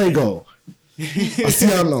really. Potato. I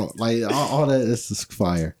see. I know. Like all that is just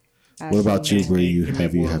fire. What about you, Bree?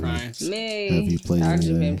 Have you played? I've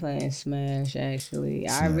just been playing Smash. Actually,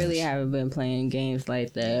 I really haven't been playing games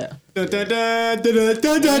like that. I've been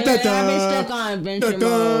stuck on adventure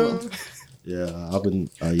mode. Yeah, I've been.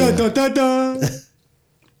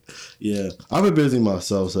 Yeah, I've been busy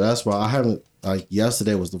myself, so that's why I haven't. Like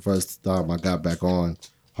yesterday was the first time I got back on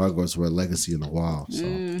Hogwarts Legacy in a while. So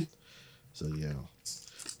yeah.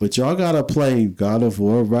 But y'all gotta play God of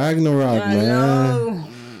War Ragnarok, man.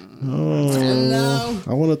 Oh,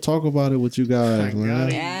 I want to talk about it with you guys,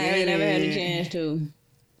 man. I ain't never had a chance to.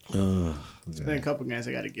 It's been a couple games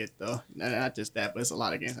I gotta get though. Not just that, but it's a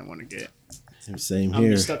lot of games I want to get. Same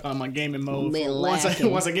here. I'm stuck on my gaming mode.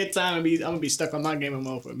 Once I get time, I'm gonna be stuck on my gaming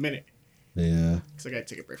mode for a minute. Yeah. Because I gotta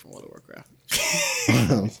take a break from World of Warcraft.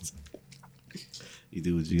 You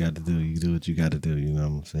do what you got to do. You do what you got to do. You know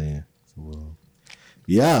what I'm saying? So,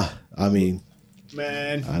 yeah. I mean,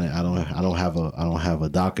 man, I don't have a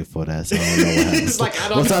docket for that, so I don't know what happens. It's like I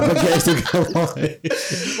don't what type of games to come on.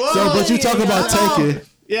 So, but you talk about Taken.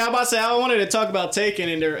 Yeah, I'm about to say I wanted to talk about Taken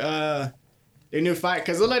and their new fight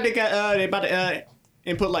because look like they got they about to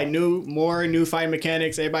input like more new fight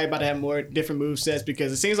mechanics. Everybody about to have more different move sets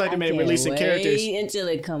because it seems like they may release the characters until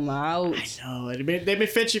they come out. I know they've been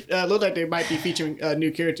featuring. Look like they might be featuring a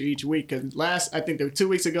new character each week. Because I think 2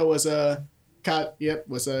 weeks ago was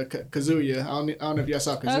Kazuya. I don't know if y'all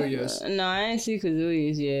saw Kazuya's. No, I ain't see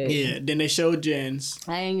Kazuya's yet. Yeah, then they showed Jin's.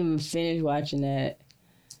 I ain't even finished watching that.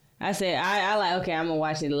 I said I like okay, I'm gonna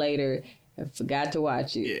watch it later. I forgot to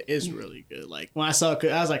watch it. Yeah, it's really good. Like when I saw it,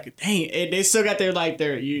 I was like, dang, they still got their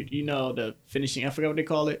the finishing. I forgot what they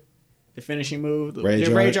call it. The finishing move, the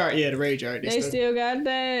rage art. Yeah, the rage art. They still got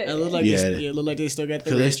that. It looked like it looked like they still got the.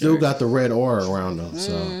 Because they still got the red aura around them.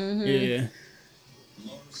 So yeah,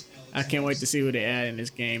 I can't wait to see what they add in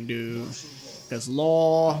this game, dude. Because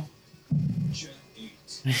law,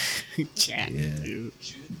 chat, dude.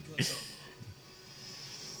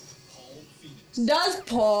 Does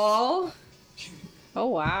Paul? Oh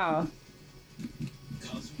wow,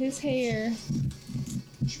 his hair.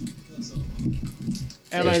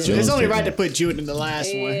 It's only right to put Jude in the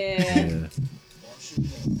last one. Yeah.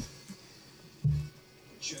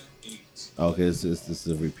 Okay, this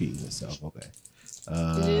is repeating itself. Okay.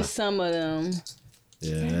 Just some of them.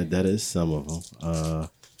 Yeah, that is some of them.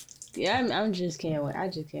 Yeah, I'm just can't wait. I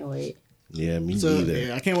just can't wait. Yeah, me neither.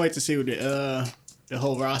 Yeah, I can't wait to see what the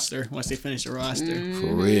whole roster once they finish the roster.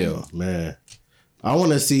 For real, man. I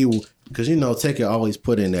want to see because Tekken always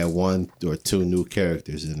put in that 1 or 2 new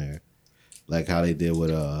characters in there, like how they did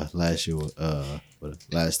with last year with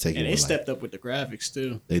last Tekken. And they stepped up with the graphics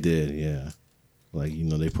too. They did, yeah. Like, you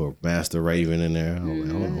know, they put Master Raven in there. I was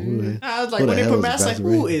like, hold on, who the- I was like, who the when they hell put is Master, like, Master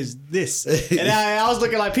who Raven? is this? And I was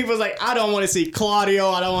looking like, people was like, I don't want to see Claudio.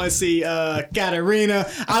 I don't want to see Katarina.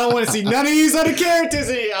 I don't want to see none of these other characters.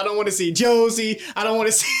 I don't want to see Josie. I don't want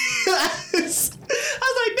to see. I was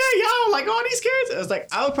like, dang, y'all don't like all these characters. I was like,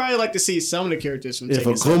 I would probably like to see some of the characters from If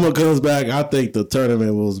Tekken 7. Akuma comes back, I think the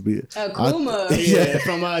tournament will be. Akuma. Yeah,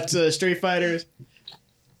 from to Street Fighters.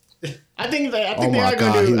 I think they Oh are my gonna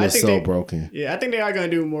god, do. he I was think so they, broken. Yeah, I think they are gonna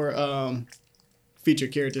do more feature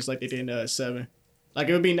characters like they did in 7. Like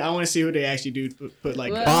it would be. I want to see who they actually do put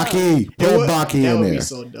like. Well, Baki, It put would- Baki that in would there. be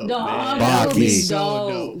so dope. Dog, Man. that would be Baki. So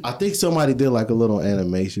dope. dope. I think somebody did like a little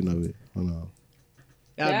animation of it. I don't know.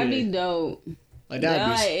 That'd be dope. like that'd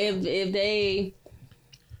Like, be.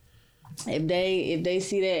 if they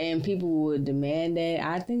see that and people would demand that,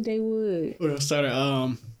 I think they would. We'll start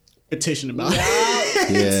a petition about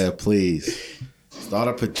it. Yeah, please. Start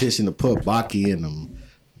a petition to put Baki in them.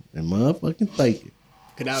 And motherfucking thank you.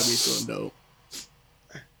 Cause that would be so dope.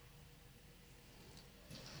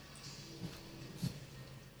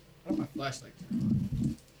 Where's my flashlight?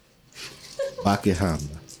 Baki Hama.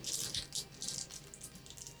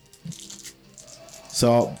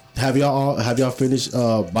 So have y'all finished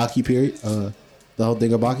Baki period? The whole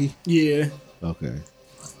thing of Baki? Yeah. Okay.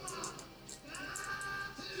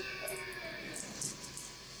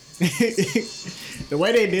 The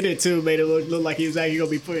way they did it too made it look like he was actually gonna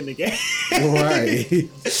be put in the game. Right.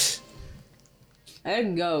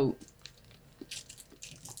 That'd go.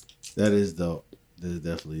 That is dope. That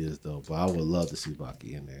definitely is dope. But I would love to see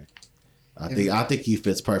Baki in there. I think he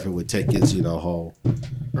fits perfect with Tekken's, you know, whole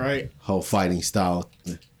fighting style,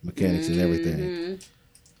 mechanics and everything.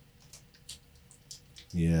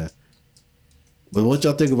 Yeah. But what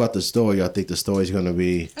y'all think about the story? Y'all think the story's gonna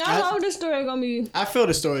be? I hope the story gonna be. I feel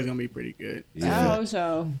the story's gonna be pretty good. I hope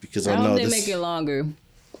so. Because I I know hope they this. make it longer.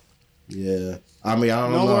 Yeah. I mean, I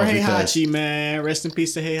don't No know. more because- Heihachi, man. Rest in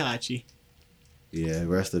peace to Heihachi. Yeah.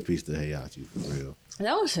 Rest in peace to Heihachi for real.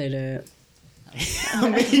 I would say that. I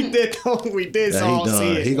mean, we did Yeah, all he see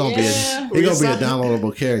done. it. He gonna Yeah. be. He gonna be a We saw-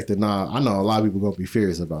 downloadable character. Nah, I know a lot of people gonna be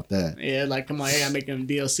furious about that. Yeah, like come on, I gotta make him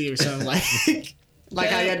DLC or something like, like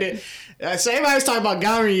how y'all did. So everybody was talking about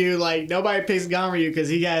Ganryu. Like nobody picks Ganryu because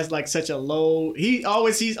he has like such a low. He's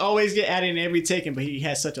always get added in every Tekken, but he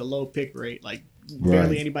has such a low pick rate. Like barely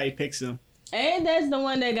Right. anybody picks him. And that's the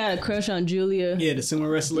one that got a crush on Julia. Yeah, the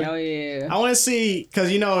sumo wrestler. Oh yeah. I want to see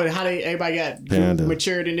because you know how everybody got Panda.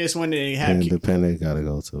 matured in this one. They have Independent gotta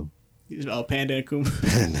go too. Panda and Kuma.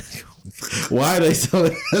 Why are they so? I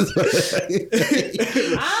don't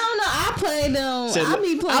know. I play them. Said- I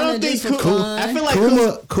be playing I don't them think just for Kuma- fun. I feel like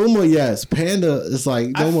Kuma, yes. Panda, it's like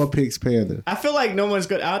no one picks Panda. I feel like no one's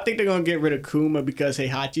good. I don't think they're gonna get rid of Kuma because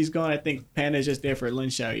Heihachi's gone. I think Panda's just there for Lin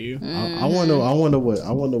Xiaoyu. I wonder what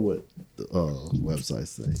the websites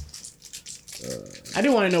say. I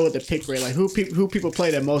do want to know what the pick rate like. Who people play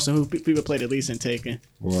the most and who people play the least in Taken.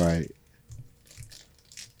 Right.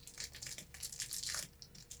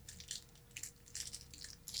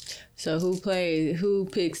 So who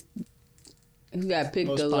got picked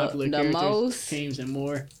Most the popular characters, most? teams, and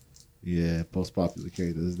more. Yeah, most popular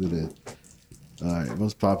characters. Let's do that. All right,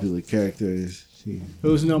 most popular characters.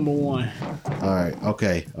 Who's number one? All right,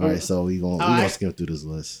 okay. All right, so we gonna right. skip through this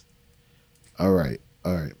list. All right.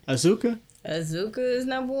 Azuka. Azuka is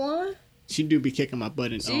number one. She do be kicking my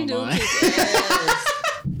butt in She do online. kick ass.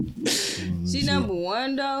 She number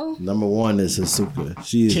one though. Number one is Asuka.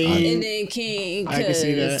 She is. King. And then King. I can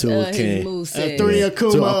see that. 'cause, Two his King. moveset. 3 So,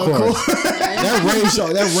 Akuma. of course.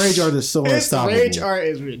 that rage art is so His unstoppable. rage art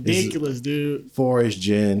is ridiculous, dude. 4 is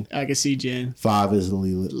Jin. I can see Jen. 5 is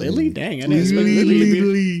Lily. Lily? Dang, I didn't expect Lily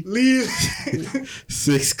to be. Lily.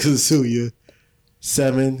 6 Kazuya.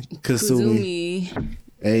 7 Kasumi. Kazumi,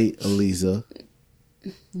 8 Eliza.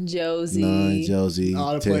 Josie. 9 Josie.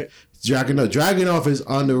 All the 10 play- Dragunov is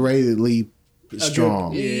underratedly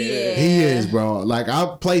strong. Yeah. He is, bro. Like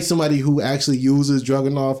I played somebody who actually uses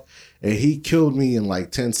Dragunov, and he killed me in like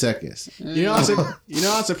 10 seconds. You know,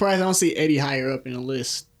 I'm surprised I don't see Eddie higher up in the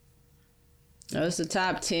list. That's the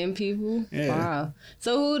top 10 people. Yeah. Wow.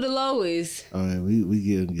 So who the lowest? All right, we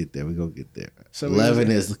gonna get there. We gonna get there. So 11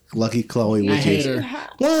 is Lucky Chloe, I which hate is her.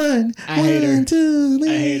 1. I hate her. 1, 2, I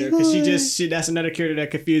hate her because 1. that's another character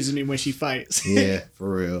that confuses me when she fights. Yeah,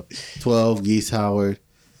 for real. 12 Geese Howard.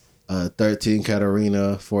 13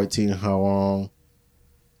 Katarina. 14 Hwang.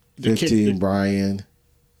 The 15 kid- Brian.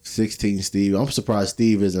 16 Steve. I'm surprised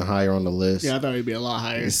Steve isn't higher on the list. Yeah, I thought he'd be a lot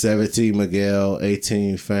higher. 17 Miguel.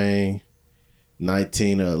 18 Fang.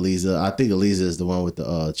 19 Eliza. I think Eliza is the one with the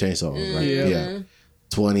chainsaw, right? Yeah. Yeah.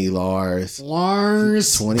 20 Lars.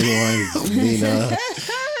 21 Nina.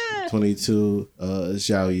 22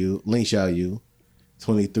 Ling Xiaoyu.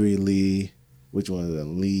 23 Lee. Which one is that?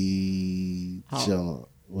 Lee Xiaolong.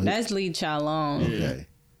 That's Lee Chalong. Okay.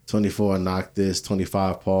 24 Noctis.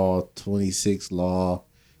 25 Paul. 26 Law.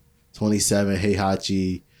 27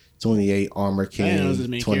 Heihachi. 28 Armor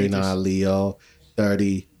King. 29 Leo.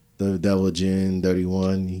 30 The Devil Jin.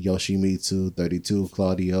 31 Yoshimitsu. 32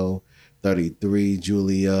 Claudio. 33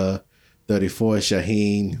 Julia. 34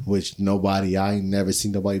 Shaheen, which I ain't never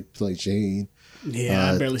seen nobody play Shaheen.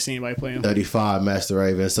 Yeah, I barely see anybody play him. 35 Master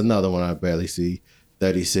Raven. It's another one I barely see.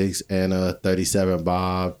 36 Anna. 37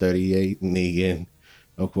 Bob. 38 Negan.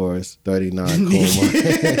 Of course. 39 Kuma.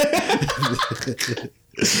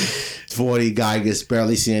 40 Geiges.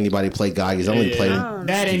 Barely see anybody play Geiges. I only play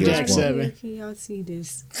that ain't Jack 7. Can y'all see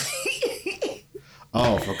this?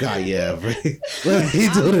 Oh, forgot. Yeah. Let me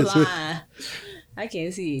do this. I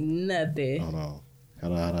can't see nothing. Hold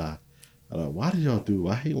on. Why did y'all do?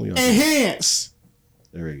 I hate when y'all Enhance.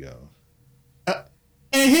 There we go.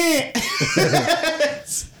 Enhance.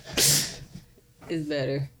 It's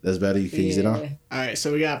better. That's better. You can use it on. All right,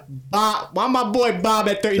 so we got Bob. Why my boy Bob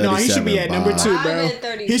at 30? No, he should be at number 2, bro.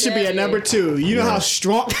 He should be at number 2. You know how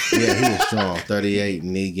strong. Yeah, he was strong. 38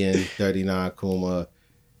 Negan. 39 Kuma.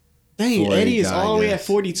 Dang, Eddie is all the way at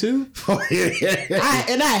 42.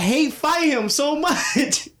 I hate fighting him so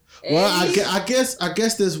much. Well, I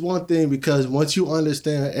guess there's one thing, because once you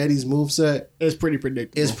understand Eddie's moveset, it's pretty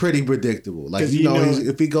predictable. Like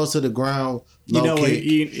if he goes to the ground, low kick,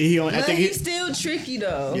 I think he's still tricky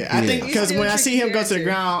though. Yeah, I think because when I see him go to the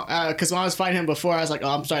ground, because when I was fighting him before, I was like, oh,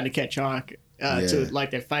 I'm starting to catch on to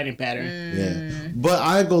like their fighting pattern. Yeah, but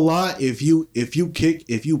I ain't gonna lie, if you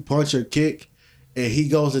punch or kick, and he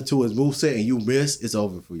goes into his moveset and you miss, it's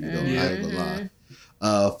over for you though. I ain't gonna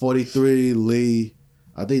lie. 43 Lee.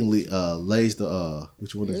 I think Lay's the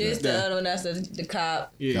which one is that? It's the other one. That's the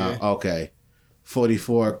cop. Yeah. Okay.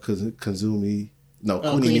 44 Kazumi. No,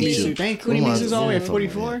 Kunimitsu. Thank Kunimitsu's all the way at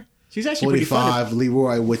 44. She's actually 45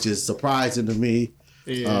 Leroy, which is surprising to me.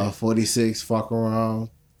 Yeah. 46 Fuck-Around.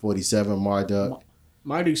 47 Marduk.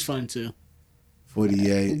 Marduk's fun too.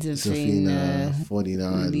 48 Zafina.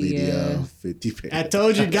 49 Lydia. 50. I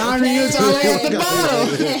told you, Ganryu was all the way at the bottom.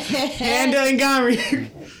 Panda and Ganryu.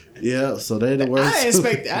 Yeah, so they're the worst.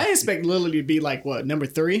 I expect Lily to be like what, number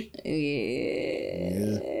 3?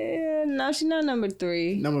 Yeah. No, she's not number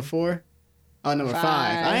 3. Number 4? Oh, number 5.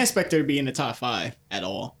 I didn't expect her to be in the top 5 at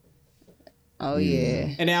all. Oh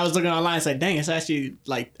yeah. And then I was looking online. It's like, dang, it's actually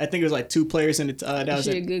like I think it was like 2 players in the. That was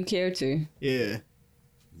a good character. Yeah.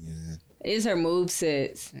 Yeah. It's her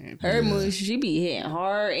movesets. Her moves, she be hitting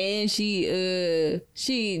hard, and she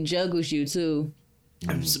juggles you too.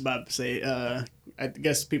 I was about to say, I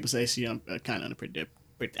guess people say she kind of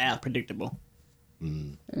unpredictable.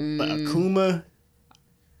 But Akuma,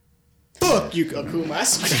 fuck you, Akuma! I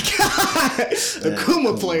swear to God,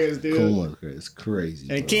 Akuma players, dude. Akuma is crazy.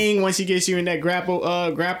 And bro. King, once he gets you in that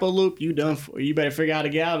grapple loop, you done for. You better figure out how to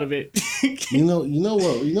get out of it. You know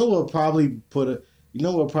what probably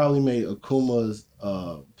made Akuma's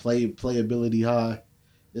playability high?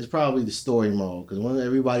 It's probably the story mode, because when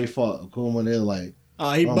everybody fought Akuma, they're like,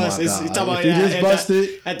 he busted. He's talking about he just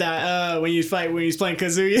busted at that when he's playing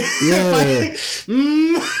Kazuya. Yeah.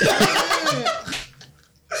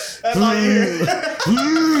 That's all you hear.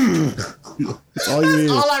 That's all you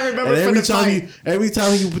hear. All I remember from the fight. Every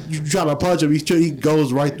time you try to punch him, he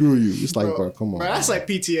goes right through you. It's like, bro, come on. Bro, that's like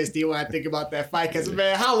PTSD when I think about that fight. Because,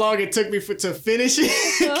 man, how long it took me to finish it.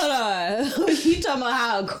 Hold on. You talking about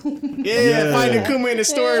how fighting Kuma in the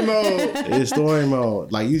story mode. In story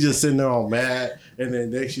mode. Like, you just sitting there all mad. And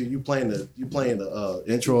then next year you playing the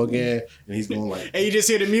intro again, and he's going like, and you just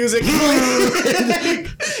hear the music. You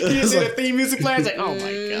just hear the theme music playing. It's like, oh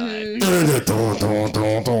my God.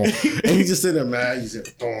 And he just sitting there mad. He's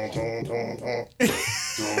like,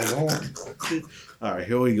 all right,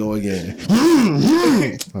 here we go again.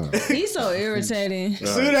 He's so irritating.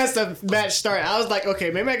 As soon as the match started, I was like,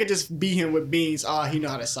 okay, maybe I could just beat him with beans. Oh, he know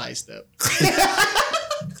how to sidestep.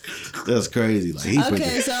 That's crazy.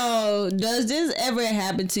 Like, so does this ever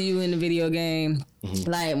happen to you in the video game? Mm-hmm.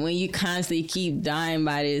 Like when you constantly keep dying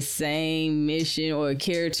by this same mission or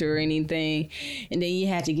character or anything, and then you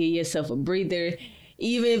have to give yourself a breather,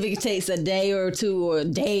 even if it takes a day or 2 or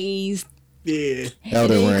days. Yeah. And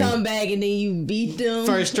then you come back and then you beat them.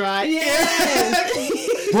 First try. Yeah.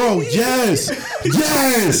 Bro, yes.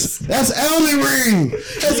 That's Elden Ring.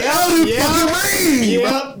 That's Elden fucking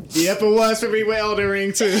Ring. Yep, it was for me with Elden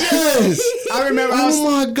Ring too. Yes. I remember.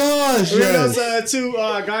 Oh my gosh. Remember those two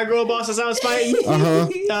gargoyle bosses I was fighting?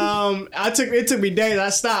 It took me days. I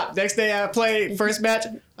stopped. Next day I played first match.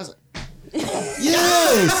 I was like,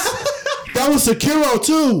 yes. That was Sekiro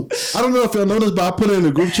too. I don't know if y'all noticed, but I put it in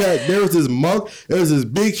the group chat. There was this monk. There was this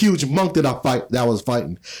big, huge monk that I was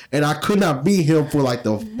fighting, and I could not beat him for like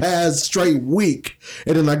the past straight week.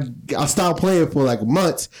 And then I stopped playing for like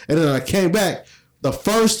months, and then I came back. The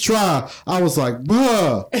first try, I was like,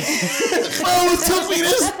 bruh, it took me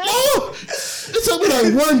this long. It took me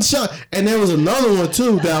like one shot, and there was another one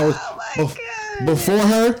too that was before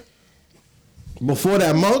her. Before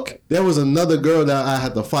that monk, there was another girl that I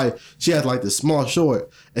had to fight. She had like this small sword,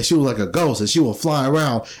 and she was like a ghost, and she would fly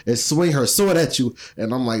around and swing her sword at you.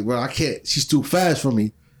 And I'm like, bro, I can't. She's too fast for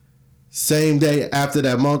me. Same day after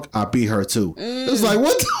that monk, I beat her too. It was like,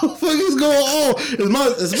 what the fuck is going on?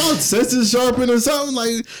 Is my senses sharpened or something?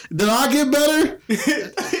 Like, did I get better?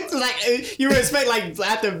 Like you would expect, like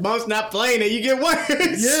after months not playing it, you get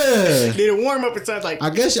worse. Yeah, need a warm up or something. Like I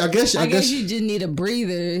guess you just need a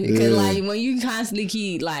breather because like when you constantly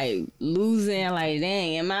keep like losing, like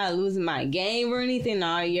dang, am I losing my game or anything?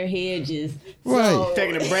 No, your head just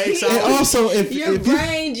taking a break. So and also, if your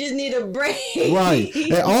brain just need a break, right?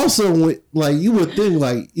 And also, like you would think,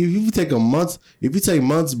 like if you take months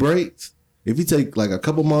breaks, if you take like a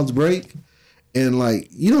couple months break. And like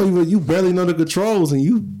you barely know the controls, and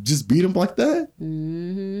you just beat them like that.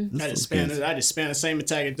 Mm-hmm. I just spam the same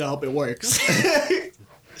attack until I hope it works.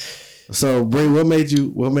 So, Brie, what made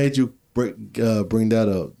you bring that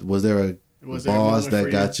up? Was there a boss that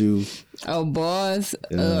got you? Oh, boss.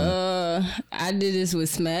 I did this with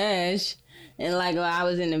Smash, and like I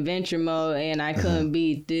was in adventure mode, and I couldn't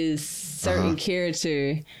beat this certain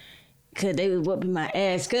character. Cause they was whooping my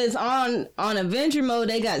ass. Cause on adventure mode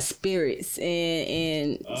they got spirits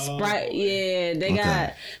and sprite. Yeah, they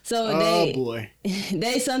got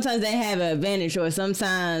they sometimes they have an advantage, or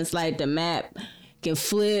sometimes like the map can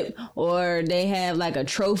flip, or they have like a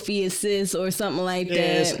trophy assist or something like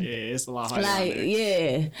that. It's a lot harder.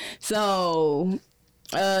 Like so.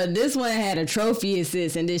 This one had a trophy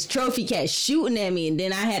assist, and this trophy kept shooting at me, and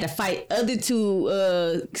then I had to fight other two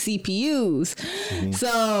CPUs.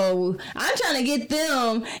 So I'm trying to get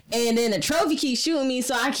them, and then the trophy keeps shooting me,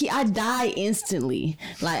 so I die instantly.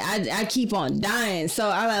 Like I keep on dying. So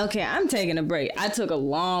I'm like, okay, I'm taking a break. I took a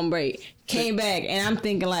long break. Came back, and I'm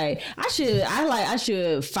thinking like I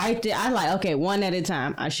should fight it. I like, okay, one at a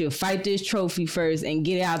time. I should fight this trophy first and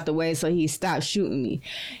get it out the way so he stops shooting me.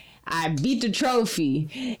 I beat the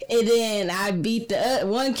trophy, and then I beat the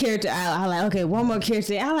one character. I like, okay, one more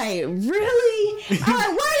character. I like, really? I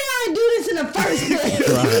like, why did I do this in the first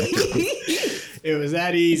place? It was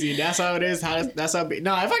that easy. That's how it is. That's how.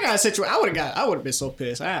 No, if I got a situation, I would have been so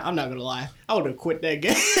pissed. I'm not gonna lie. I would have quit that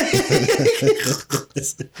game.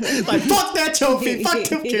 Like fuck that trophy. Fuck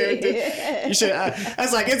them characters. You should.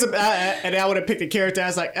 That's like and I would have picked a character. I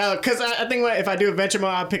was like, because I think if I do adventure mode,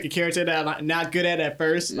 I'll pick a character that I'm not good at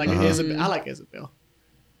first. Like Isabel. I like Isabel.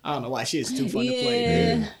 I don't know why she is too fun to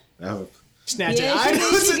play. Yeah. Snatching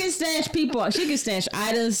items. She can snatch people. She can snatch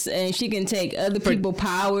items, and she can take other people's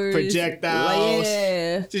powers. Projectiles.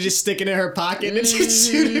 Yeah. She just stick it in her pocket and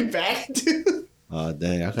just shoot it back. Oh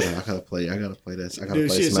dang! I gotta play that. I gotta play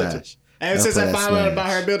Smash. And since I found out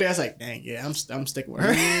about her ability, I was like, dang, yeah, I'm sticking with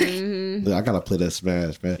her. Look, I gotta play that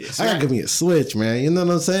Smash, man. I gotta give me a Switch, man. You know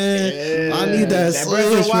what I'm saying? Yeah. I need that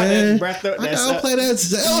Switch, man. I gotta play that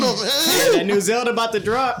Zelda, man. Yeah, that new Zelda about to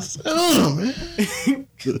drop. Zelda, man.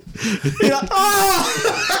 Like, oh!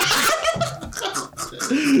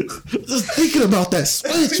 Just thinking about that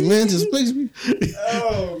Switch, man, just makes me.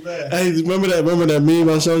 Oh man! Hey, remember that meme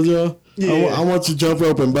I showed y'all? Yeah. I want you to jump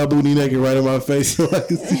rope and butt booty naked right in my face. He's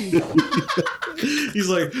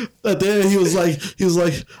like, at the end, he was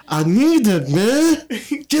like, I need it, man.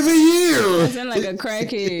 Give it here. I sound like a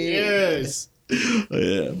crackhead. Yes.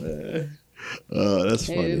 Yeah, man. Oh, that's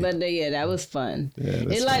funny. But yeah, that was fun.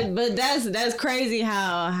 Yeah, but that's crazy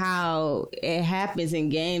how it happens in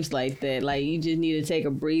games like that. Like you just need to take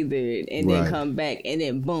a breather and then come back, and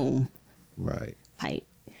then boom. Right.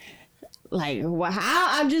 Like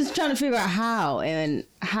how? I'm just trying to figure out how is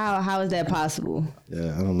that possible?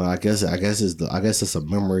 Yeah, I don't know. I guess it's a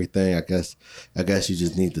memory thing. I guess you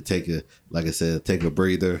just need to take a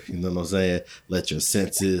breather. You know what I'm saying? Let your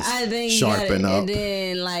senses sharpen up, and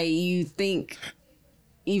then like you think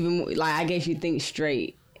even like I guess you think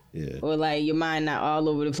straight, Yeah. Or like your mind not all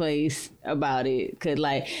over the place about it. Cause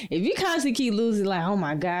like if you constantly keep losing, like, oh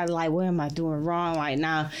my God, like what am I doing wrong? Like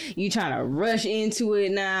now you trying to rush into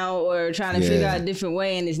it now or trying to figure out a different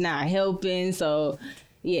way and it's not helping. So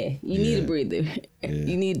yeah, you need a breather. Yeah.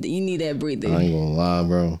 You need that breather. I ain't gonna lie,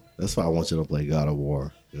 bro. That's why I want you to play God of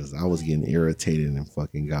War. Because I was getting irritated in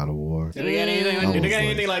fucking God of War. Did they got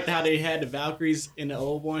anything like how they had the Valkyries in the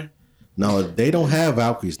old one? No, they don't have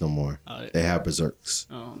Valkyries no more. They have Berserks.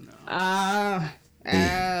 Oh no.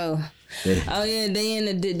 Oh yeah,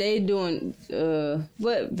 they doing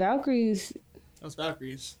what Valkyries? Those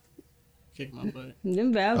Valkyries kick my butt.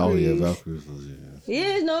 Them Valkyries. Oh yeah, Valkyries was Yeah,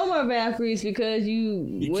 there's no more Valkyries because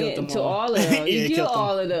you went to all of them. Yeah, you killed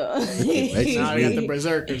all of them. Now we got the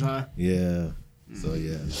Berserkers, huh? Yeah. So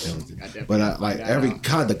yeah, but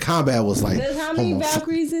the combat was like. How many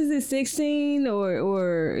Valkyries is it? 16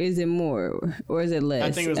 or is it more or is it less?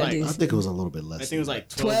 I think it was I think it was a little bit less. I think it was like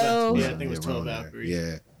 12. Yeah, I think it was 12 Valkyries.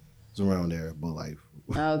 Yeah, it was around there. But like,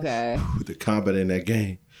 okay, the combat in that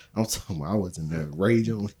game, I'm talking about, I was in there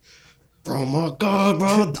raging. Oh my God,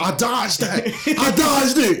 bro! I dodged that. I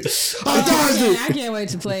dodged it. I can't wait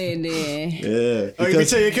to play it then. Yeah. Oh, you can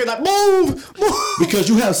tell your kid like move. Because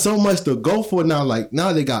you have so much to go for now. Like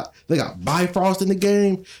now they got Bifrost in the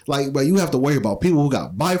game. Like, but you have to worry about people who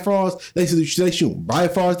got Bifrost. They shoot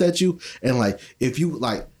Bifrost at you, and like if you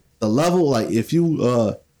like the level, like if you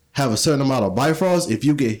have a certain amount of Bifrost, if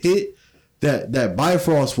you get hit, that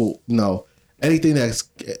Bifrost will anything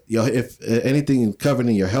if anything covered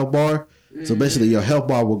in your health bar. So basically, your health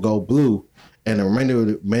bar will go blue, and the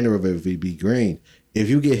remainder of it will be green. If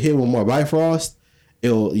you get hit with more Bifrost,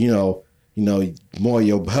 it'll more of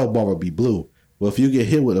your health bar will be blue. Well, if you get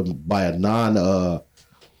hit by a non,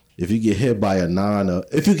 if you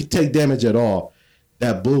can take damage at all,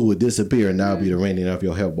 that blue would disappear, and that would be the remainder of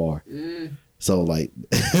your health bar. So like,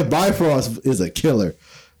 Bifrost is a killer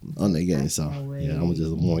on the game. So yeah, I'm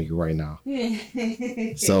just warning you right now.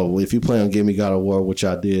 So if you plan on giving me God of War, which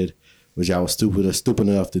I did, which I was stupid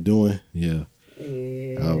enough to doing,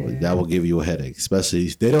 that will give you a headache. Especially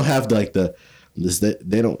they don't have like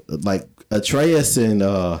they don't like Atreus and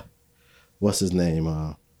what's his name,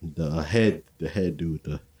 the head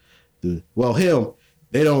dude, him.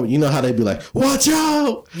 They don't, you know how they be like, watch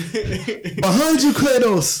out behind you,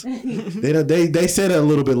 Kratos. They say that a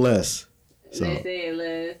little bit less. So, they say it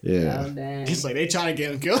less. Yeah. Oh, damn. It's like they trying to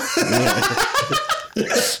get him killed. They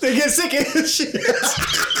get sick of his shit.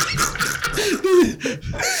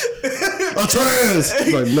 Atreus!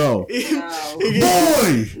 Like, no.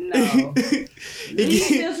 Boy! No. He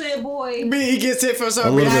still say boy. He gets hit from A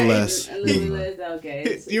something little bit behind less. A little less,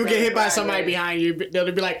 okay. you get hit by somebody behind you.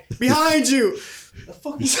 They'll be like, behind you. The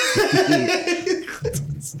fuck is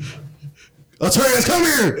Atreus, come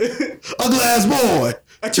here! Ugly ass boy!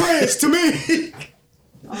 Atreus, to me!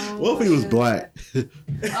 What if he was black?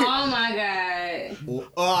 Oh my God.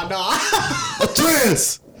 Oh, no.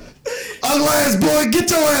 Atreus! Ugly ass boy, get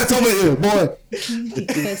your ass over here, boy!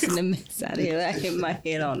 Cussing the mess out of here. I hit my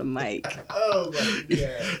head on the mic. Oh, my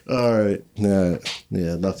God. All right.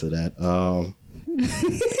 Yeah, enough of that.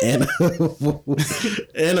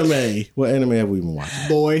 Anime. What anime have we been watching?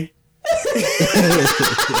 Boy.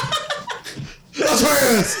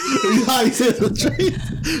 Atreus! How he says Atreus?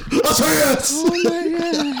 Atreus! Oh my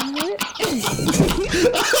God.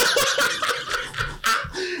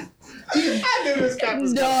 I knew this guy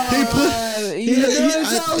was You're doing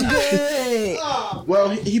so good. Well,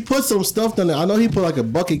 he put some stuff down there. I know he put like a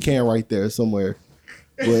bucket can right there somewhere.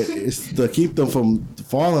 But it's to keep them from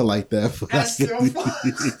falling like that. That's so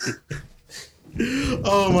funny.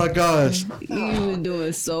 Oh my gosh. You were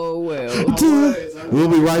doing so well. We'll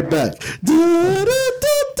be right back. Too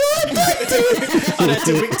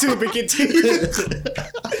big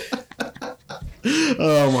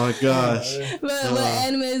Oh my gosh. What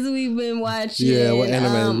animes we've been watching? Yeah, what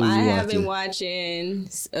anime I have been watching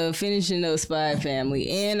finishing up Spy Family,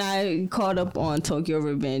 and I caught up on Tokyo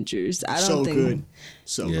Revengers. I don't think good.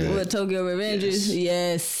 So good. What, Tokyo Revengers?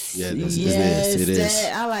 Yes. Yeah, it yes. is. It is.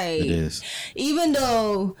 I like. It is. Even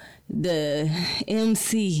though the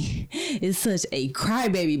MC is such a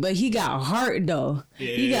crybaby, but he got heart though.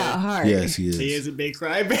 Yeah. He got heart. Yes, he is. He is a big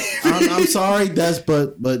crybaby. I'm sorry,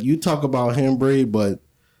 but you talk about him, Bree, but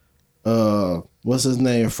what's his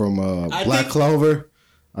name from Black Clover?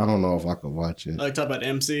 I don't know if I could watch it. Oh, you talk about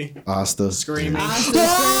MC? Asta. Screaming. He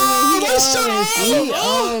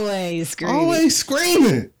always screaming. Always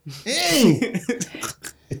screaming. Dang.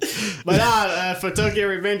 But for Tokyo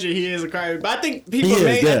Revenger, he is a crybaby. But I think people,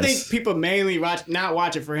 I think people mainly not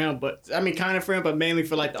watch it for him, but I mean, kind of for him, but mainly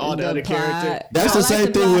for like all the other characters. That's the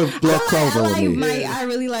same thing with Black Clover. I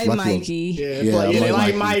really like Mikey. Yeah, they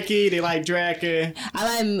like Mikey. They like Draka. I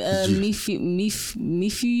like Mifiu.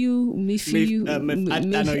 I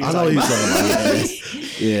know you're talking about.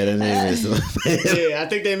 Yeah, the name is. Yeah, I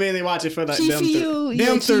think they mainly watch it for like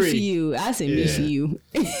them three. I say Mifiu.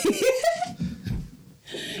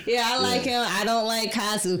 Yeah, I like him. I don't like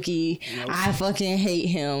Kazuki. Nope. I fucking hate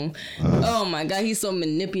him. Oh my god, he's so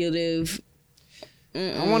manipulative.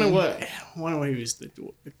 I wonder what he was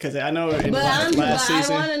because I know in last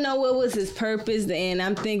season. I want to know what was his purpose, and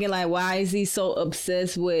I'm thinking like, why is he so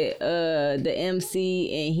obsessed with the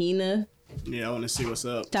MC and Hina? Yeah, I want to see what's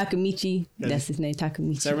up. Takamichi, that's his name,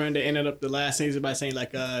 Takamichi. So I remember they ended up the last season by saying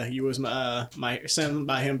like, "You was my son,"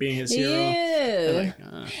 by him being his hero. Yeah.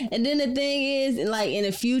 And then the thing is, like in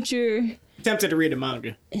the future, I'm tempted to read the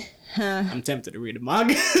manga. I'm tempted to read the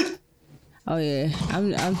manga. Oh yeah,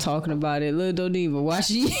 I'm talking about it. Little don't even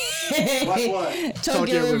watch it. Watch what?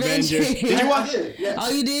 Tokyo Revenger. Did you watch it? Yeah. Oh,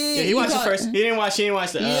 you did. Yeah, he watched it first. He didn't watch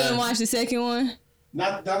the. You didn't watch the second one.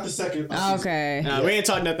 Not the second. Okay. No, we ain't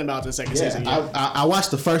talking nothing about the second season yet. I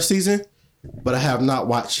watched the first season, but I have not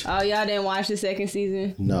watched. Oh, y'all didn't watch the second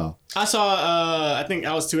season? No. I saw. I think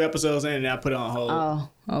I was 2 episodes in, and I put it on hold. Oh,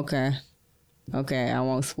 okay. Okay, I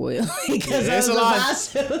won't spoil because it's a lot.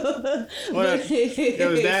 It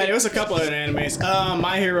was that. It was a couple of animes.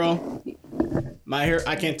 My Hero.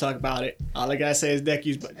 I can't talk about it. All I gotta say is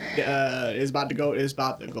Deku's is about to go. It's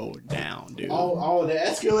about to go down, dude. Oh, they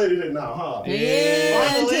escalated it now, huh?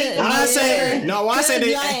 Yeah. When I say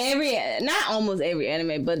they not almost every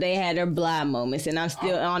anime, but they had their blah moments, and I'm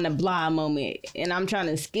still on the blah moment, and I'm trying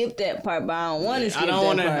to skip that part, but I don't want to skip that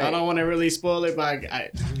part. I don't want to really spoil it, but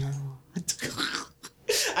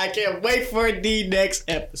I can't wait for the next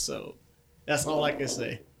episode. That's all I can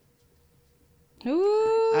say.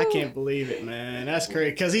 Ooh. I can't believe it, man. That's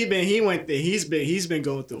crazy. Cause he's been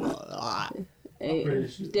going through a lot.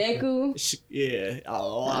 Deku? Yeah, a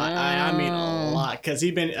lot. I mean a lot. Cause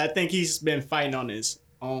I think he's been fighting on his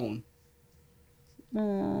own.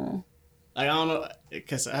 Like I don't know,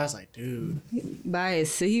 cause I was like, dude.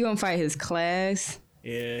 So he gonna fight his class?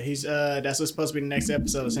 Yeah, he's that's what's supposed to be the next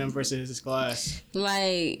episode, is him versus his class.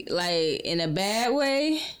 Like in a bad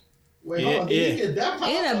way? Wait, hold on. Did he get that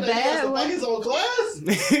powerful in a bad way? His own class?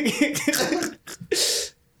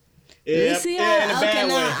 Yeah, see, in a bad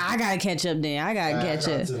way. I gotta catch up then. I gotta catch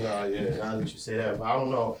up. Now that you say that, but I don't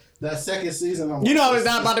know. That second season, you know it's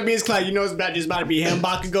not about to be his class. You know it's just about to be him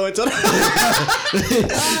about to go into the...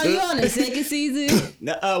 you on the second season?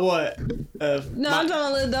 What? No, I'm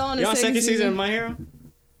talking about you on second season of My Hero?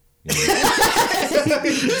 A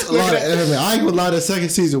lot of anime. I ain't gonna lie, the second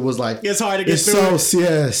season was like, it's hard to get through.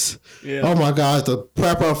 Yes. Yeah. Oh my gosh, the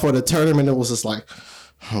prep up for the tournament, it was just like,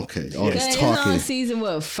 okay, all this talking. It's on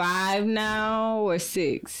season 5 now or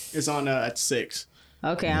 6? It's on at 6.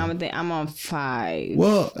 Okay, I'm on 5.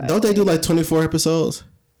 Well, don't they do like 24 episodes?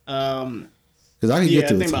 Because I can get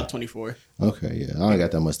to I think about 24. Okay, yeah, I don't got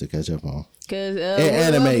that much to catch up on. Because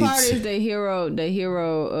what part is the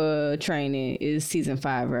hero training is season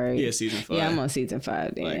 5, right? Yeah, season 5. Yeah, I'm on season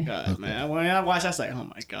 5 then. Like, God, man, when I watched, I was like, oh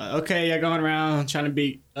my God. Okay, you're going around trying to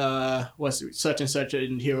beat what's such and such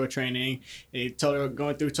in hero training.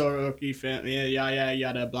 Going through Todoroki,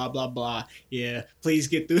 yada, blah blah blah. Yeah, please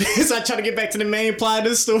get through this. I try to get back to the main plot of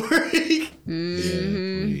the story.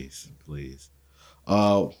 Yeah, please.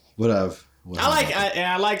 I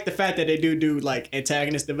like the fact that they do like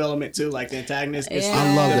antagonist development too, like the antagonist. Yeah.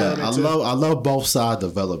 I love that. I love both side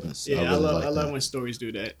developments. Yeah, I love when stories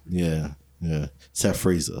do that. Yeah. Except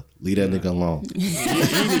Frieza, leave that nigga alone.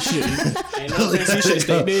 Ain't no sense. He should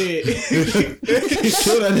stay dead.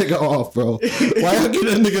 Kill that nigga off, bro. Why y'all get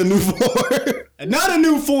that nigga a new form? Not a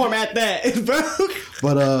new form at that, bro.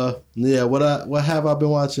 But yeah, what have I been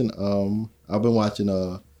watching? I've been watching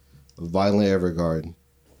Violent Evergarden.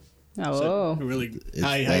 Oh, so really?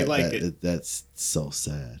 How you like it? That's so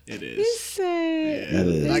sad. It is. It's sad. Yeah. That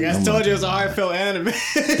is. Like I told you, it was a heartfelt anime.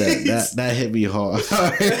 that hit me hard.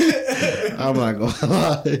 I'm not gonna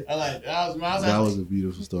lie. That was a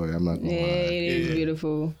beautiful story. I'm not gonna lie. It is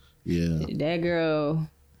beautiful. Yeah. That girl.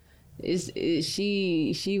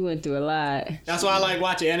 She went through a lot. That's why I like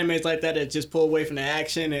watching animes like that just pull away from the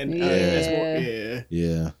action and yeah.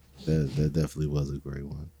 That definitely was a great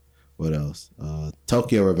one. What else?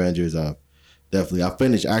 Tokyo Revengers. I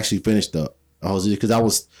actually finished the because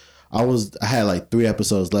I had like 3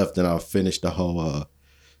 episodes left and I finished the whole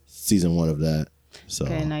season 1 of that. So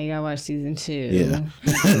Okay, now you gotta watch season 2. Yeah.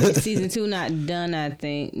 Season 2 not done, I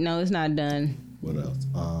think. No, it's not done. what else?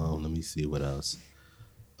 Let me see what else.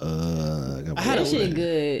 That shit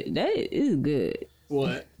good. That is good.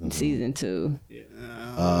 What? Season 2. Yeah.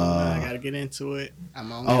 I gotta get into it.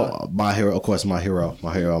 I'm on. My Hero. Of course, My Hero.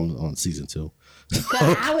 I'm on season 2.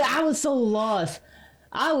 I was so lost.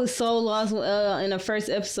 I was so lost in the first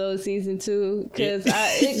episode of season 2 because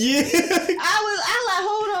I like,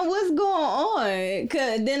 hold on, what's going on?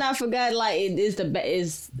 Cause then I forgot like it's a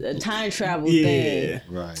time travel thing,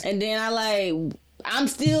 right? And then I'm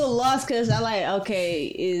still lost because I like I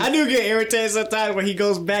do get irritated sometimes when he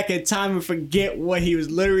goes back in time and forget what he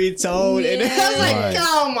was literally told, and I was like, right.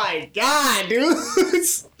 oh my god, dude.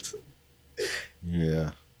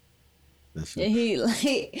 Yeah. And he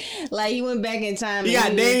like he went back in time. He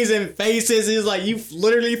got names and faces. He's like, you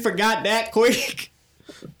literally forgot that quick.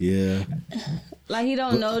 Yeah. Like he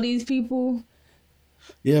don't know these people.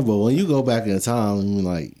 Yeah, but when you go back in time,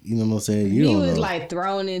 like, you know what I'm saying? He was like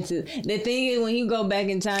thrown into the thing is when you go back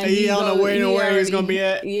in time, he don't know where he was gonna be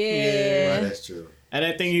at. Yeah, right, that's true. And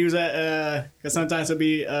I think he was at because sometimes he'll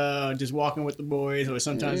be just walking with the boys, or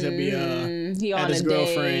sometimes he'll be he at on his a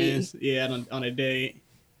girlfriend's. date. Yeah, on a date.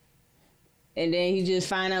 And then he just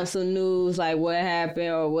find out some news like what happened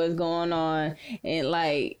or what's going on, and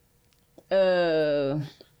like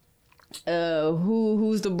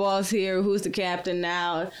who's the boss here, who's the captain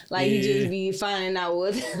now, like he just be finding out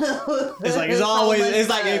what it's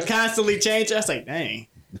like it's constantly changing. I was like, dang.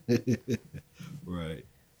 Right.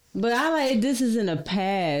 But I like this is in the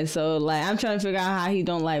past, so like I'm trying to figure out how he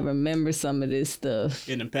don't like remember some of this stuff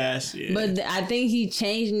In the past, yeah. But I think he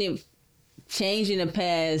changing the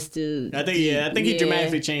past to. I think he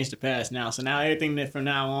dramatically changed the past now. So now everything that from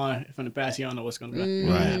now on, from the past, you don't know what's going to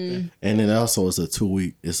happen. And then also it's a 2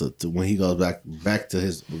 week. When he goes back to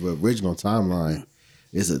his original timeline,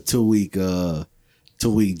 it's a 2 week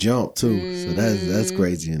jump too. So that's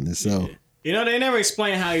crazy in itself. Yeah. You know, they never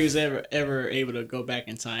explain how he was ever able to go back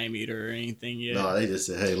in time either or anything yet. No, they just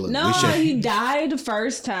said, hey, look. He died the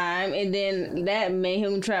first time, and then that made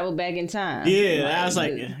him travel back in time. Yeah, I was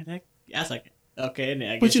like, okay.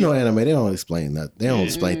 And but you know, anime, they don't explain that. They don't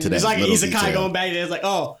explain to that. It's like an isekai going back there. It's like,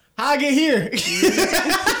 oh, how I get here?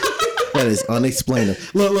 That is unexplainable.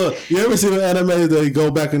 Look. You ever see the anime? They go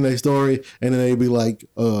back in their story, and then they be like,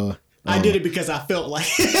 I did it because I felt like.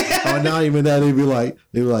 Or not even that. They be like,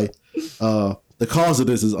 the cause of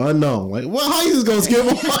this is unknown. Like, well, how you just gonna skip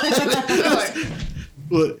on?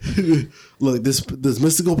 Look, this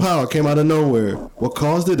mystical power came out of nowhere. What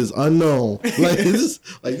caused it is unknown. Like, this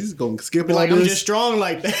is gonna skip on like this. I'm just strong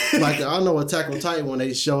like that. Like, I know Attack on Titan when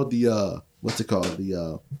they showed the what's it called?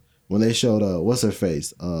 When they showed what's her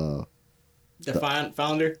face? The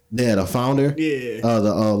founder? Yeah, the founder. Yeah.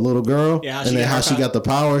 The little girl. Yeah, how she got the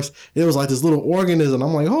powers. It was like this little organism.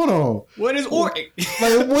 I'm like, hold on. What is organ?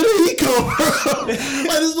 Like, where did he come from?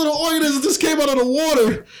 Like, this little organism just came out of the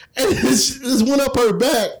water and it just went up her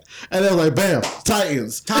back. And then like, bam,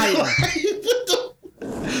 Titans. Like,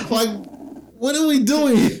 what are we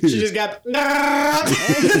doing here? She just got...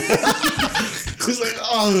 She's like,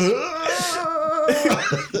 oh.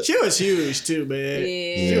 She was huge too, man.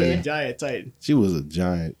 Yeah. She was a giant Titan. She was a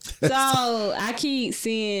giant. So I keep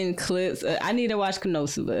seeing clips. I need to watch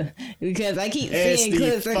Konosuba because I keep seeing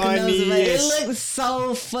clips of Konosuba. It looks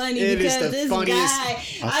so funny because this guy.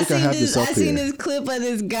 I seen this clip of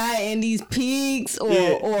this guy and these pigs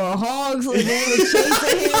or hogs when they were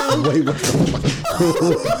chasing him. Wait,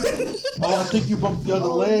 oh, I think you bumped the other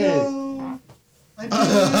leg.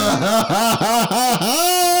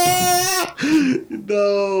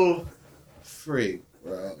 No, freak,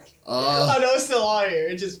 bro. Oh no, it's still on here.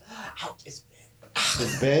 It just, it's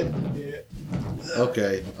bad. Yeah.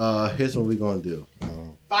 Okay. Here's what we're gonna do.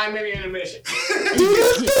 5 minute intermission.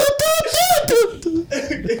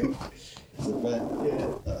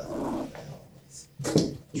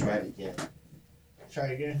 Try it again. Try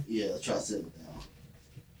it again. Yeah, try sitting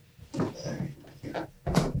down. There.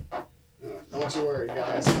 Don't you worry,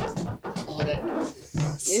 guys.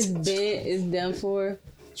 It's bent. It's done for.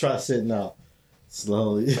 Try sitting out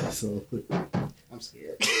slowly. I'm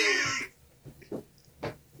scared.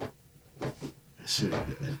 Should be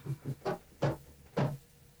good. All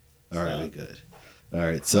right, we good. All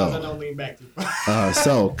right, so I don't lean back too far.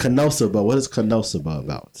 so Konosuba. What is Konosuba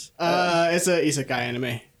about? It's a isekai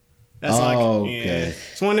anime. That's okay. Yeah.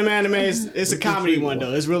 It's one of them animes. It's a comedy one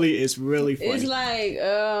though. It's really funny. It's like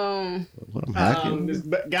What I'm hacking. This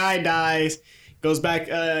guy dies, goes back.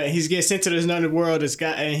 He gets sent to this another world. This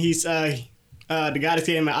guy and he's the goddess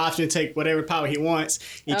gave him an option to take whatever power he wants.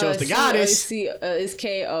 He chose the goddess. It's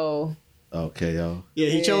KO. Okay, yo. Yeah,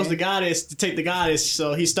 he chose the goddess to take the goddess,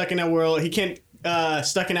 so he's stuck in that world. He can't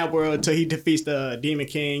stuck in that world until he defeats the demon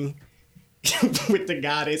king with the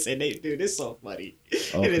goddess. And dude, it's so funny.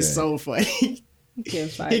 Okay. It is so funny.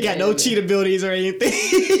 He got no cheat abilities or anything.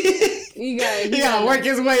 He gotta work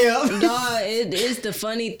his way up. Dog, it's the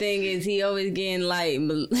funny thing is he always getting like.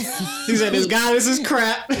 He said, "This goddess is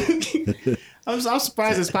crap." I'm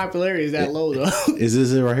surprised his popularity is that low though. Is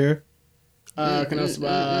this it right here? No,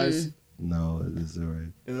 this is it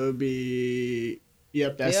right. It would be.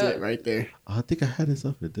 Yep, that's it right there. Oh, I think I had this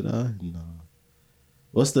up here. Did I? No.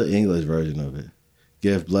 What's the English version of it?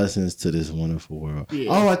 Give blessings to this wonderful world.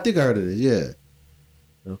 Yeah. Oh, I think I heard it. Yeah.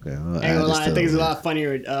 Okay. I think it's a lot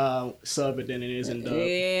funnier sub than it is in dub.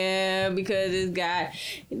 Yeah, because this guy,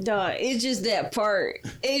 dog, it's just that part.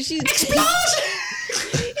 And she's explosion.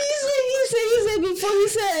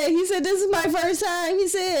 He said this is my first time. He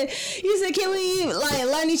said, can we like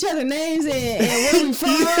learn each other's names and where we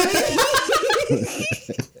from?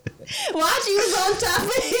 While she was on top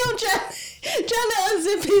of him trying to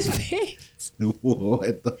unzip his pants.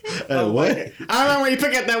 What? What? I remember when you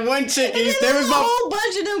pick up that one chick. There was a whole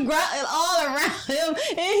bunch of them all around him,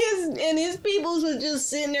 and his peoples was just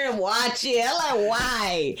sitting there watching. I'm like,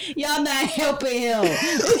 why? Y'all not helping him.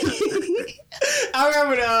 I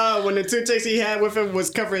remember when the two chicks he had with him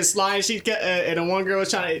was covering slime. She kept, and the one girl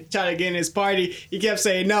was trying to get in his party. He kept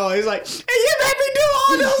saying no. He's like, "Hey, you made me do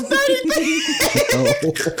all those dirty things."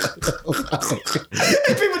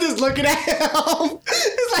 And people just looking at him.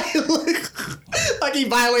 It's like he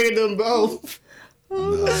violated them both.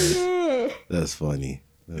 Oh my god, that's funny.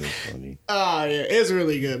 That is funny. Oh yeah, it's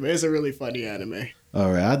really good, man. It's a really funny anime. All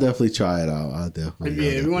right, I'll definitely try it out.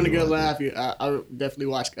 If you want a good laugh, I'll definitely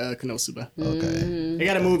watch Konosuba. Okay. They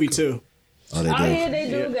got a movie too. Oh, yeah, they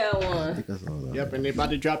do got one. I think I saw that. Yep, and they're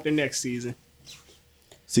about to drop their next season.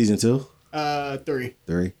 Season 2? 3.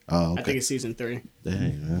 3? Oh, okay. I think it's season 3.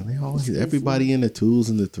 Dang, man. They always, everybody in the 2s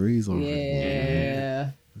and the 3s already.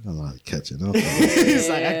 Yeah. I got a lot of catching up. He's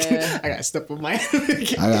like, I gotta step on my.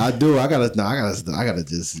 I do. I gotta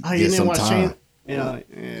just get some time.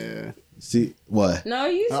 Yeah. See what? No,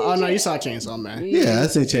 you. You saw Chainsaw Man. Yeah, I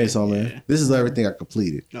seen Chainsaw Man. Yeah. This is everything I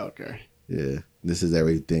completed. Okay. Yeah, this is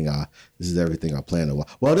everything I plan to watch.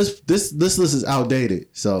 Well, this list is outdated,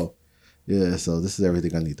 so yeah. So this is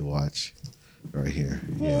everything I need to watch right here.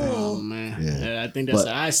 Yeah. Oh man. Yeah. I think that's.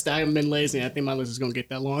 I've been lazy. I think my list is gonna get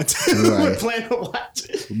that long too. Right. Plan to watch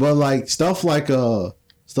it. But like stuff like the old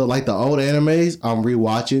animes, I'm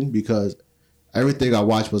rewatching because everything I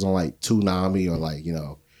watched was on like Toonami or like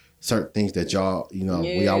certain things that y'all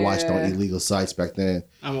we all watched on illegal sites back then.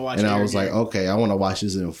 And I was like, okay, I want to watch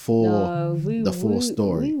this in full, the full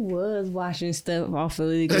story. We was watching stuff off of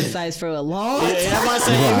illegal sites for a long time. Yeah, I'm about to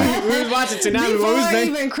say we was watching Toonami before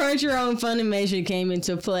even Crunchyroll and Funimation came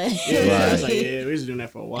into play. Yeah, I was like, we was doing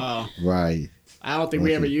that for a while. Right. I don't think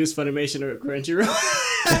we ever used Funimation or Crunchyroll.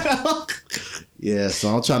 Yeah,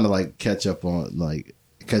 so I'm trying to like catch up on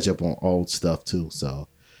old stuff too. So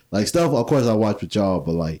like stuff, of course, I watch with y'all,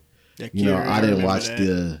 but like. I didn't watch I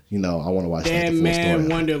want to watch that. Like, the full Man, story.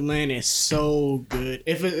 Wonderland is so good.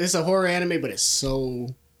 It's a horror anime, but it's so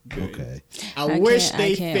good. Okay. I wish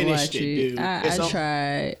they finished it, dude. I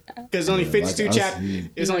tried. Because only 52 chapters.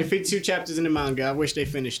 There's only 52 chapters in the manga. I wish they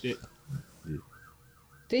finished it.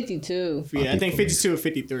 52. Yeah, I think 52 or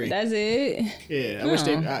 53. That's it. Yeah, I wish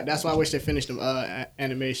they. That's why I wish they finished the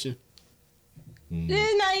animation.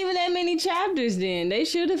 There's not even that many chapters then. They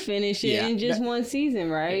should have finished it in just one season,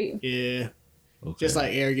 right? Yeah. Okay. Just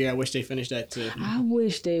like Air Gear, I wish they finished that too. I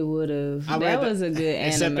wish they would have. That was a good anime.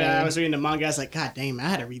 Except that I was reading the manga, I was like, God damn, I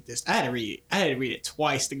had to read this. I had to read it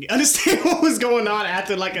twice to understand what was going on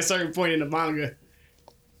after like a certain point in the manga.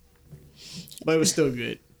 But it was still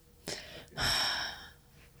good.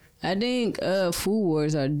 I think Food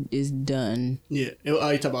Wars is done. Yeah. You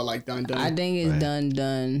talk about like done. I think it's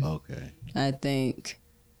done. Okay. I think.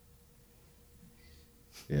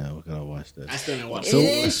 Yeah, we're gonna watch that. I still didn't watch it. It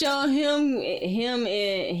didn't show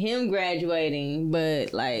him graduating,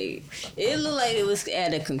 but like it looked like it was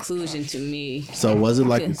at a conclusion to me. So was it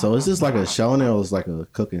like? So is this like a shonen or was it like a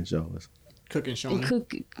cooking show? Cooking show.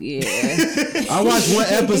 Yeah. I watched one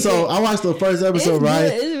episode. I watched the first episode. Right.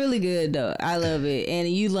 Good. It's really good though. I love it, and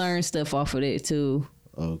you learn stuff off of it too.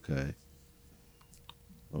 Okay.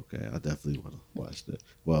 I definitely want to watch that.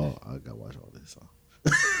 Well, I gotta watch all this. So.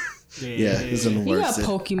 Yeah, it's in the works. You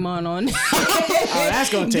got Pokemon on. That's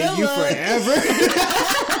gonna take you forever.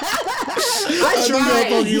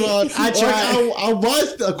 I tried. I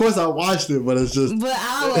watched. Of course, I watched it, but it's just. But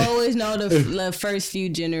I'll always know the first few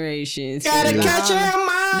generations. Gotta catch him,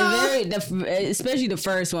 Especially the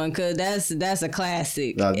first one, cause that's a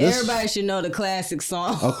classic. Now, Everybody should know the classic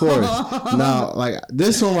song. Of course. Now, like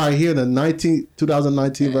this one right here, the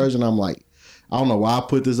 2019 version, I'm like, I don't know why I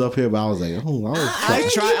put this up here, but I was like,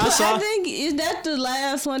 I think is that the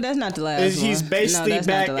last one? That's not the last one. He's basically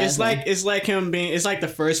back. It's like him being. It's like the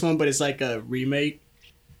first one, but it's like a remake.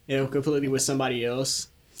 Completely with somebody else.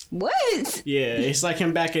 What? Yeah, it's like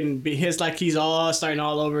him back in. It's like he's all starting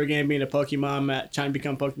all over again, being a Pokemon, trying to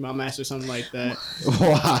become Pokemon Master or something like that.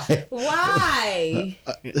 Why? Why?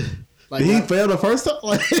 Like, did he fail the first time?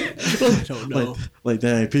 Like, I don't know. Like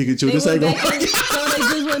dang, Pikachu, this ain't gonna work. So they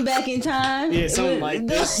just went back in time? Yeah, something like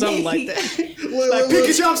that. Something like that. Like,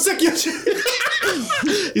 Pikachu, I'm sick of your shit.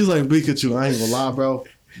 He's like, Pikachu, I ain't gonna lie, bro.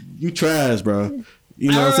 You trash, bro.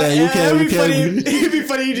 You know what I'm saying? You can't. It'd be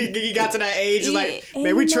funny you got to that age. It's like,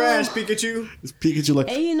 man, we trash, Pikachu. It's Pikachu like.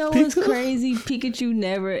 And you know what's crazy? Pikachu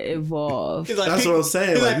never evolved. Like, that's what I'm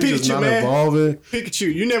saying. He's like Pikachu, just not man. evolving.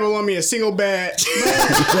 Pikachu, you never won me a single badge.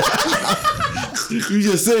 You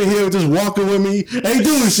just sitting here, just walking with me, ain't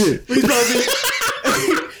doing shit. I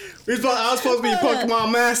was supposed to be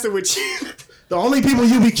Pokemon Master with you. The only people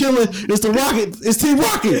you be killing is the Rocket. It's Team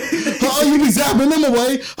Rocket. How you be zapping them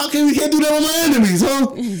away? How come we can't do that with my enemies, huh?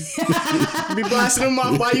 You be blasting them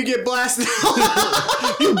off while you get blasted.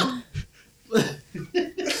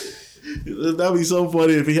 That'd be so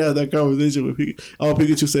funny if he had that conversation with Pikachu. Oh,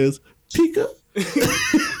 Pikachu says, Pika?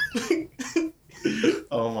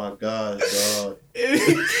 Oh my God, dog.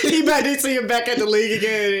 He might need to see him back at the league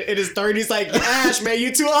again in his 30s. Like, Ash, man,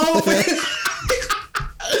 you too old.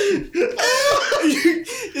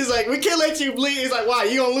 He's like, we can't let you bleed. He's like, why?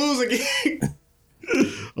 You gonna lose again?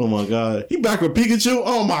 Oh my God. He back with Pikachu?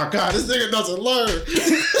 Oh my God, this nigga doesn't learn.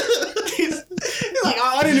 He's like,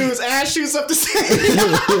 all I knew was Ash shoots up the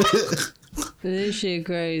same. This shit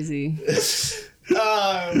crazy.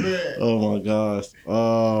 Oh, man. Oh my gosh.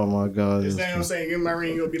 Oh my God. This thing I'm saying, give me my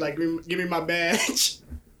ring. He'll be like, give me my badge.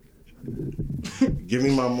 Give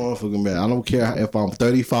me my motherfucking badge. I don't care if I'm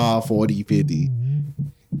 35, 40, 50.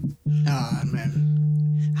 Ah,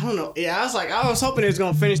 man. I don't know. Yeah, I was hoping it was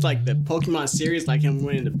gonna finish like the Pokemon series, like him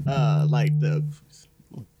winning the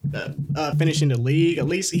finishing the league. At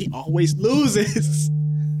least he always loses.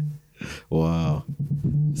 Wow.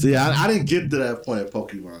 See, I didn't get to that point of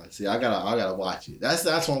Pokemon. See, I gotta watch it. That's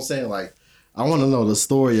what I'm saying. Like, I want to know the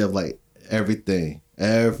story of like everything.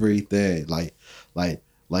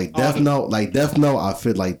 Like Death Note. Like Death Note, I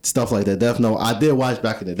feel like stuff like that. Death Note, I did watch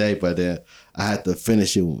back in the day, but then I had to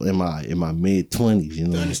finish it in my mid-20s. You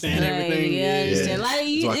know, understand everything. Yeah, I understand. Like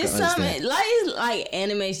it's something like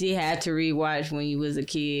animes you had to rewatch when you was a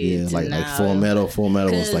kid. Yeah, like Full Metal. Full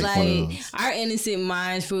Metal was like one of those. Our innocent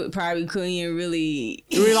minds probably couldn't really.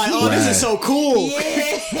 We were like, oh, this is so cool.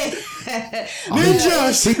 Yeah.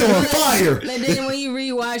 Ninjas! He throwing fire. And then when you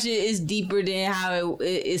rewatch it, it's deeper than how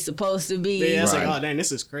it's supposed to be. Yeah, it's like, oh, dang,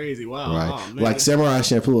 this is crazy. Wow. Right. Oh, man. Like Samurai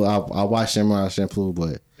Champloo, I watched Samurai Champloo,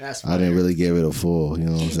 but I didn't really give it a full. You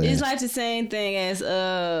know what I'm saying? It's like the same thing as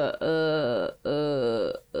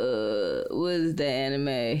what is the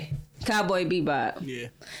anime? Cowboy Bebop. Yeah.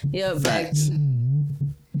 Yep. Facts.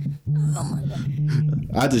 Oh my God.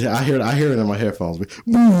 I hear it in my headphones.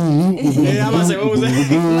 Yeah, I'm about to say, what was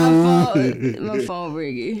that? My phone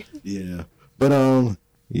ringing. Yeah, but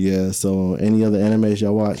yeah. So, any other animes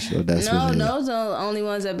y'all watch? Or that's No, really those are the only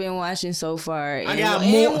ones I've been watching so far. I got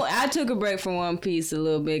more. I took a break from One Piece a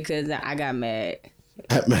little bit because I got mad.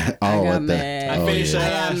 I got mad. I finished. I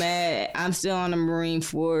got mad. I'm still on the Marine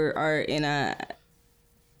 4 art, and I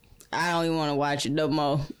don't even want to watch it no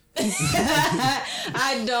more.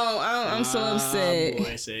 I don't. I'm so upset.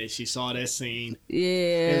 Boy, said she saw that scene. Yeah.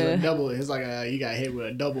 It's a double. It's like you got hit with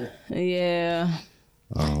a double. Yeah.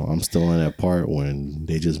 Oh, I'm still in that part when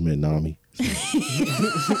they just met Nami.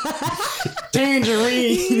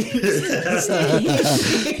 Tangerine.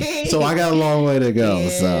 So I got a long way to go. Yeah.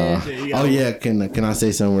 So can I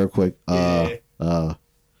say something real quick? To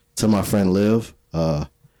my friend Liv,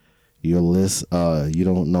 your list. You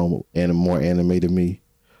don't know any more anime than me.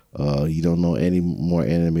 You don't know any more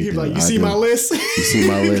anime than like, I you see do. my list? You see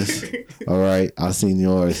my list? All right. I've seen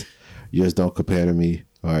yours. Yours don't compare to me.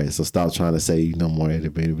 All right. So stop trying to say you know more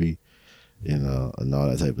anime than me. And all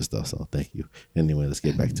that type of stuff. So thank you. Anyway, let's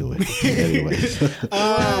get back to it. Anyway.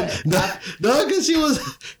 No, because she was...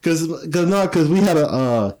 Because we had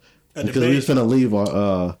because we was finna leave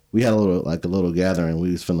we had a little gathering.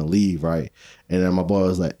 We was finna leave, right? And then my boy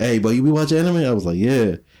was like, hey, but you be watching anime? I was like,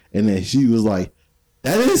 yeah. And then she was like,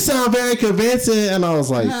 that didn't sound very convincing. And I was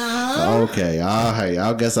like, Okay, all right.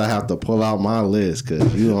 I guess I have to pull out my list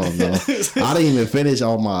because you don't know. I didn't even finish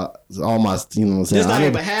all my. You know what I'm saying? This not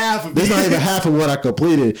even half of it. This not even half of what I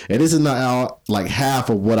completed, and this is not like half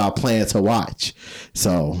of what I plan to watch.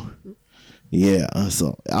 So, yeah.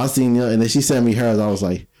 So I seen you, and then she sent me hers. I was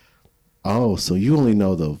like, oh, so you only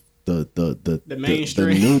know the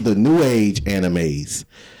mainstream, the new age animes.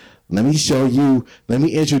 Let me show you. Let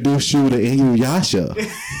me introduce you to Inuyasha.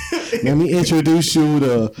 Let me introduce you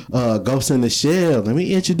to Ghost in the Shell. Let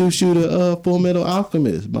me introduce you to Full Metal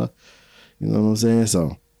Alchemist. But you know what I'm saying?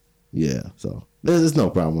 So yeah. So there's no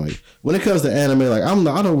problem. Like when it comes to anime, like I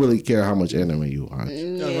don't really care how much anime you watch. Yeah.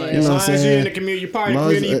 You know as long as you're in the community, you're part of the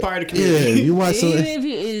community. You're part of the community. Yeah, you watch some. Even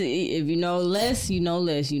if you know less, you know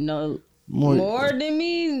less. You know. More than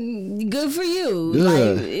me, good for you.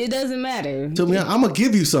 Good. Like, it doesn't matter. To me, I'm gonna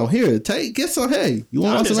give you some. Here, get some. Hey, you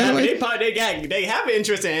want some anime? They have an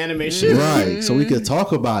interest in anime shit, right? So we could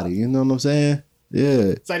talk about it. You know what I'm saying?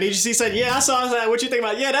 Yeah. It's like, did you see something? Yeah, I saw that. What you think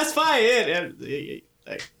about? Yeah, that's fine. Yeah.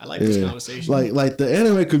 I like this conversation. Like the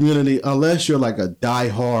anime community, unless you're like a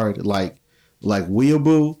diehard like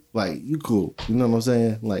weeaboo, like you cool. You know what I'm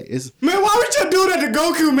saying? Like it's man, why would you do that to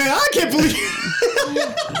Goku, man? I can't believe.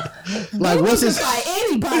 Like what's his? Fight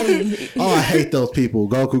anybody. Oh, I hate those people.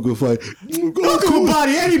 Goku could fight. Goku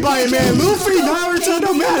body anybody, man. Luffy, Naruto,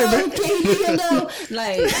 don't matter, man.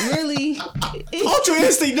 Like really, Ultra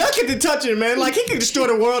Instinct, that kid to touch it, man. Like he could destroy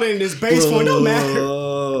the world in his base form. Don't matter.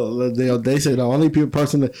 They say the only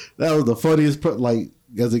person that was the funniest. Like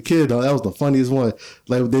as a kid, though, that was the funniest one.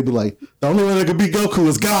 Like they'd be like, the only one that could beat Goku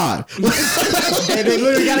is God. They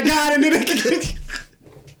literally got a god in it.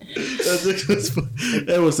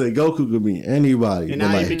 They would say Goku could be anybody, and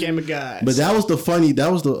now he became a god. But that was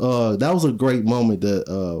that was a great moment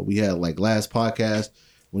that we had like last podcast.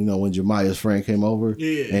 When Jemiah's friend came over, and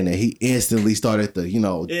then he instantly started to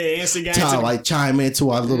chime into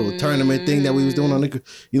our little tournament thing that we was doing on the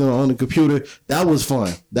on the computer. That was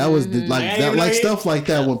fun. That was stuff like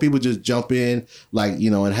that when people just jump in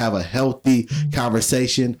and have a healthy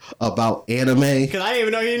conversation about anime. Because I didn't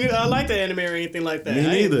even know he knew I liked the anime or anything like that. Me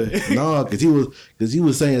neither. No, because he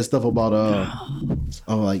was saying stuff about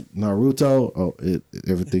like Naruto. Oh,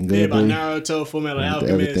 everything good. Yeah, about Naruto, Full Metal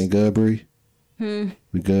Alchemist. Everything good, Bree.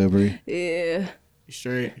 We good, Bree? Yeah. You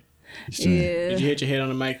straight? Yeah. Did you hit your head on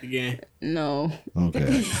the mic again? No.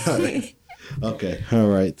 Okay. Okay. All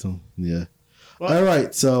right. So, yeah. Well, all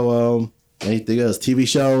right. So, anything else? TV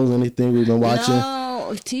shows? Anything we've been watching?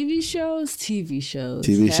 No. TV shows.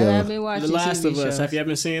 I've been watching The Last TV of Us. shows. Have you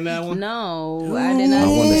ever seen that one? No, I did not. I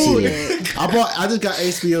want to see it. I just got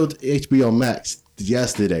HBO Max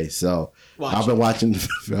yesterday, so I've been watching.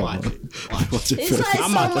 Watch it. It's like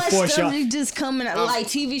I'm so about to much force stuff y'all. just coming out, like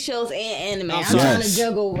TV shows and anime. I'm Yes. trying to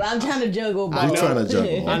juggle. I'm trying to juggle both. I'm trying to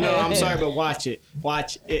juggle. I know. I'm sorry, but watch it.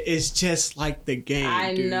 It's just like the game.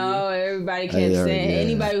 I dude. know everybody kept saying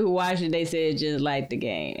anybody who watched it, they said just like the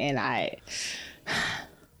game, and I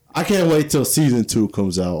can't wait till season 2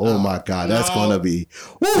 comes out. Oh my god, that's gonna be.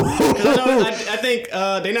 I think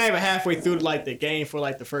they're not even halfway through like the game for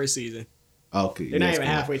like the first season. Okay, they're not even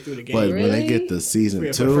halfway through the game. But Really? when they get to season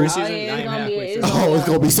 2, first season, it's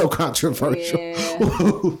gonna be so controversial. Yeah.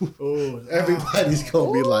 Everybody's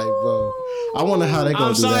gonna be like, bro. I wonder how they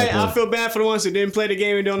gonna do that. I'm sorry, I feel bad for the ones who didn't play the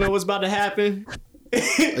game and don't know what's about to happen.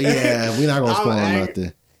 Yeah, we're not gonna spoil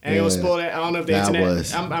nothing. I ain't gonna spoil it. I don't know if the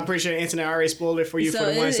internet. I'm pretty sure the internet already spoiled it for you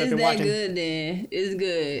for the ones that been watching. Good then? It's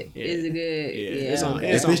good. Yeah. Is it good? Yeah.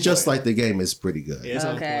 If it's just like the game, it's pretty good. Yeah, it's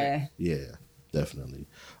okay. Yeah, definitely.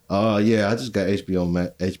 Yeah, I just got HBO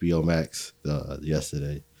Max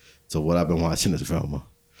yesterday. So what I've been watching is Velma.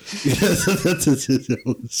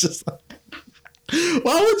 It's just like,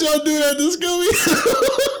 why would y'all do that to Scooby?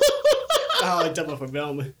 I like jumping for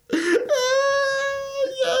Velma.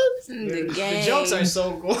 Yes. The jokes are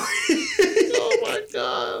so gory. Oh my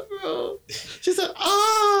god, bro. She said,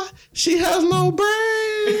 she has no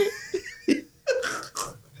brain.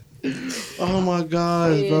 Oh my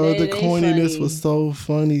god, bro. The corniness was so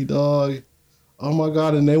funny, dog. Oh my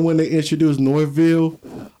god. And then when they introduced Norville,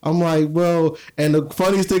 I'm like, bro. And the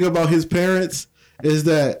funniest thing about his parents is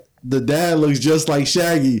that the dad looks just like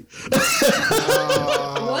Shaggy.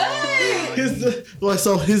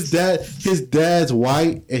 His dad's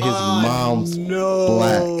white and his mom's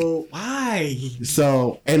black. Why?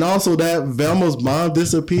 So, and also that Velma's mom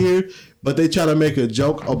disappeared, but they try to make a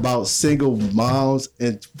joke about single moms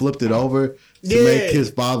and flipped it over to make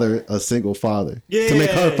his father a single father. Yeah. To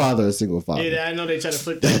make her father a single father. Yeah, I know they try to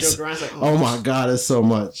flip that joke around. Like, oh my god, it's so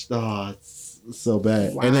much. Oh, it's so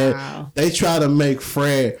bad. Wow. And then they try to make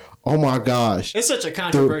Fred oh my gosh. It's such a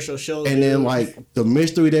controversial show. And then like the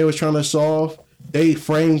mystery they was trying to solve, they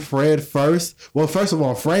framed Fred first. Well, first of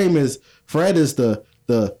all, Fred is the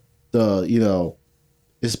you know,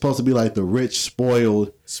 it's supposed to be like the rich,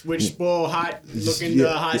 spoiled, hot looking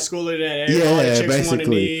high schooler that all the chicks want to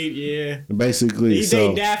need. Yeah, basically. He's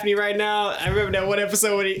dating Daphne right now. I remember that one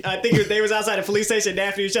episode when I think they was outside the police station.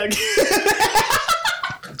 Daphne was trying to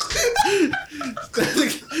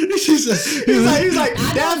he's like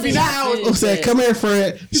Daphne now. I said, "Come here,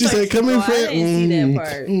 Fred." She said, "Come here, Fred." I didn't see that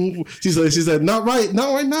part. She said, "Not right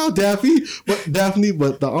now, Daphne." But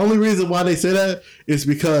the only reason why they say that is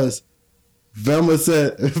because Velma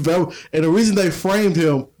said, and the reason they framed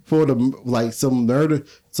him for some murder,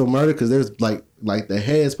 because there's like the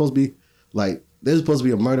head is supposed to be like. There's supposed to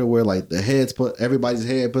be a murder where like the head's everybody's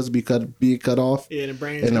head supposed to be cut off. Yeah, the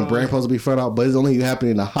brain supposed to be cut off, but it's only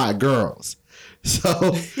happening to hot girls.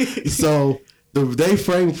 So they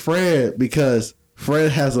framed Fred because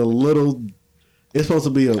Fred has a little. It's supposed to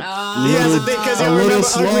be a little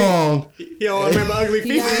slong. You don't remember ugly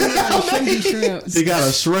people. He got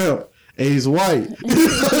a shrimp. And he's white. And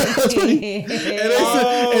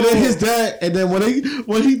then his dad. And then when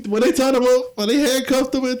they tied him up, when they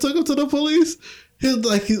handcuffed him and took him to the police, he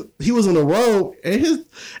was in a robe, and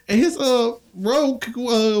his robe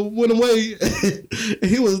went away. And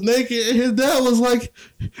he was naked, and his dad was like,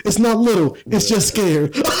 "It's not little, it's just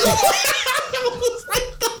scared."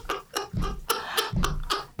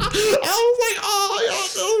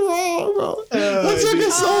 That joke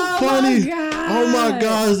is so funny. Oh my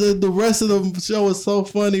gosh, the rest of the show is so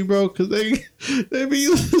funny, bro, because they be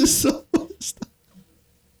using so much stuff.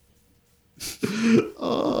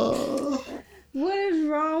 What is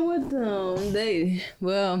wrong with them?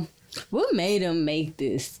 What made them make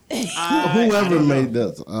this? Whoever made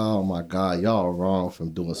this. Oh my God, y'all are wrong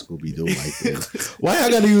from doing Scooby Doo like this. Why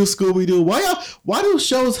y'all gotta use Scooby Doo? Why do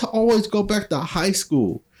shows always go back to high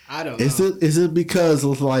school? I don't know. Is it because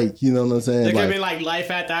of like, you know what I'm saying? It could have been like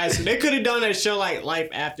Life After High School. They could have done a show like Life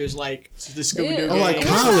After's like the Scooby Doo. Oh, like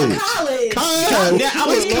college. Yeah, I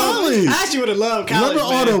was college. I actually would have loved college.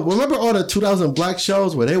 Remember all the 2000 Black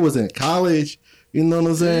shows where they was in college? You know what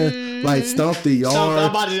I'm saying? Like Stomp the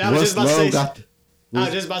Yard. I was just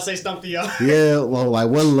about to say Stomp the Yard. Yeah, well, like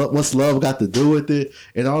what's love got to do with it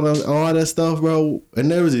and all that stuff, bro.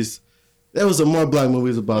 And there was some more black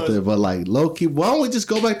movies about that, but like low key, why don't we just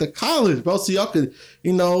go back to college, bro? So y'all could,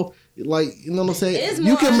 you know what I'm saying?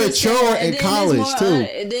 You can mature in college too.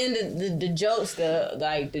 And then the jokes,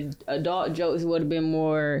 the adult jokes would have been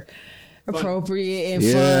more appropriate and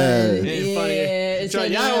fun. Yeah, so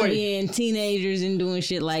y'all being teenagers and doing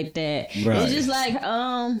shit like that. Right. It's just like,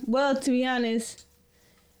 well, to be honest,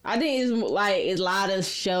 I think it's a lot of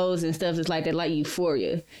shows and stuff that's like that, like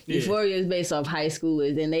Euphoria. Yeah. Euphoria is based off high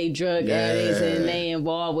schoolers and they drug addicts and they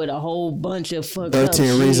involved with a whole bunch of fucked 13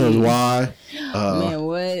 up Reasons Why. Man,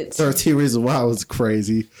 what? 13 Reasons Why was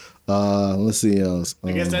crazy. Let's see. I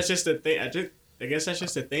guess that's just the thing. I guess that's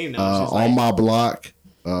just the thing. On My Block.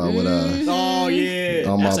 Oh yeah.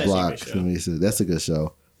 On My Block. Let me see. That's a good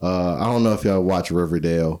show. I don't know if y'all watch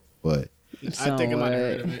Riverdale, but I think I might have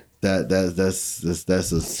heard of it. That's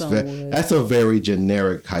a very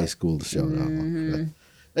generic high school show. Mm-hmm.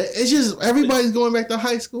 It's just everybody's going back to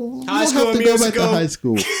high school. High school have to go back to high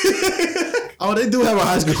school. Oh, they do have a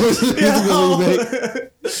high school.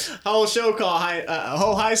 A whole show called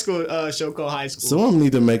high school show called High School. Someone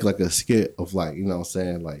need to make like a skit of like, you know what I'm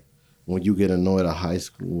saying, like when you get annoyed at high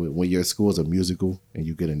school, when your school is a musical and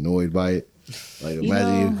you get annoyed by it. Like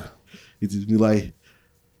imagine you just be like,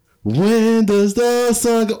 when does the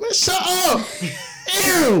sun go? Man, shut up!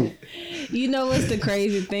 Ew! You know what's the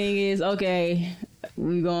crazy thing is? Okay,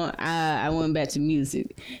 I went back to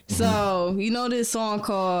music. So you know this song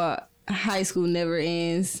called "High School Never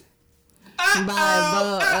Ends"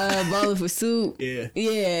 by Bowling for Soup.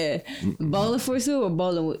 Yeah. Bowling for Soup or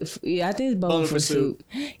Bowling with? Yeah, I think it's Bowling for Soup.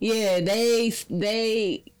 Yeah,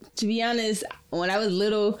 they. To be honest, when I was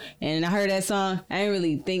little and I heard that song, I didn't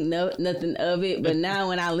really think nothing of it. But now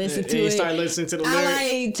when I listen to it, start listening to the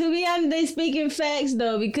lyrics. To be honest, they speaking facts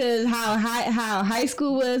though, because how high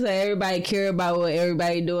school was, like, everybody care about what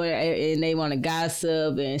everybody doing, and they want to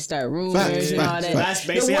gossip and start rumors and all that. That's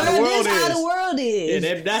basically how the world is. How the world is.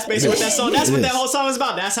 Yeah, that's basically what that song. That's what that whole song is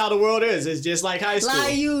about. That's how the world is. It's just like high school.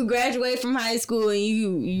 Like you graduate from high school and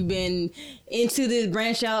you've been into this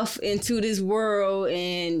branch off into this world,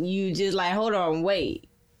 and you just like, hold on, wait.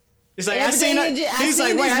 It's like I seen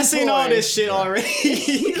all this shit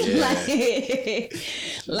already.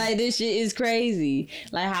 like this shit is crazy.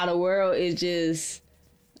 Like how the world is just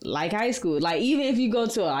like high school. Like even if you go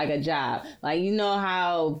to like a job, like you know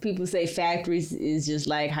how people say factories is just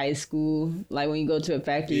like high school. Like when you go to a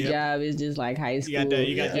factory job, it's just like high school.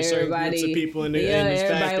 You got your certain groups of people in the factory.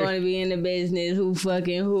 Everybody want to be in the business.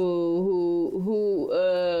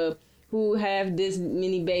 Who have this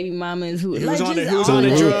many baby mamas? Who's on the drugs? Who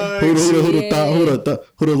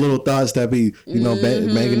the little thoughts that be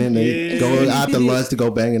banging in the go out to lunch to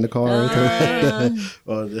go bang in the car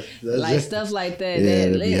like stuff like that.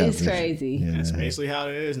 It's crazy. Yeah. That's basically how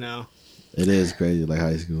it is now. It is crazy, like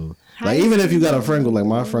high school. Like even if you got a friend group, like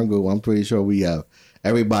my friend group, I'm pretty sure we have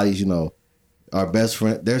everybody's our best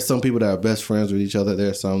friend. There's some people that are best friends with each other.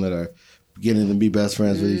 There's some that are getting to be best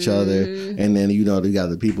friends with each other, and then they got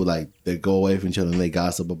the people like that go away from each other and they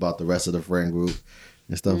gossip about the rest of the friend group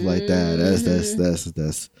and stuff like that.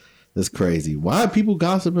 That's crazy. Why are people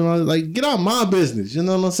gossiping? Like, get out of my business. You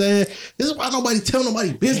know what I'm saying? This is why nobody tell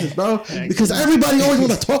nobody business, bro. Because everybody always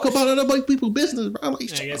want to talk about other people's business, bro. Like, I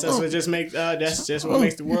guess that's what just makes what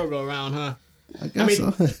makes the world go around, huh? I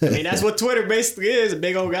mean, that's what Twitter basically is—a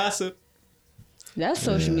big old gossip. That's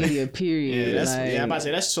social media, period. I'm about to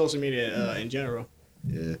say that's social media in general.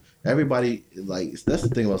 Yeah, everybody that's the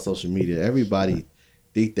thing about social media. Everybody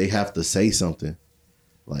think they have to say something.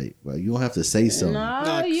 Like, well, you don't have to say something.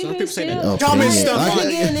 No, you some can people say still that dumb stuff.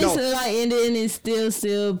 And then it's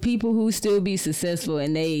still people who still be successful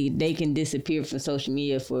and they can disappear from social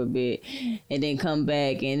media for a bit and then come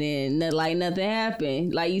back and then like nothing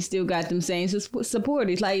happened. Like you still got them same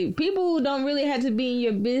supporters. Like people who don't really have to be in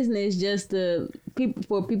your business just for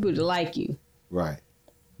people to like you. Right.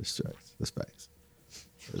 That's facts.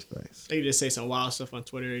 They can just say some wild stuff on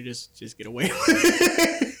Twitter and just get away with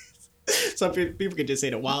it. Some people can just say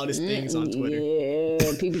the wildest things on Twitter.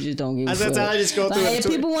 Yeah, people just don't give a fuck. I just go through if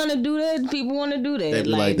people want to do that, people want to do that. They be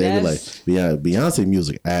like, Beyonce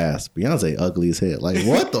music ass. Beyonce ugly as hell. Like,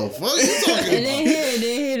 what the fuck you talking and about?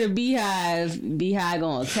 then hear the Beehive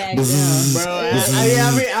gonna attack them. Bro,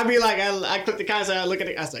 I be like, I click the comments, I look at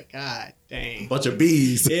it, I was like, God dang. Bunch of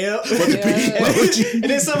bees. Yep. Bunch of bees. And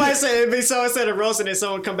then someone said a roast and then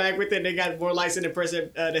someone come back with it and they got more likes than the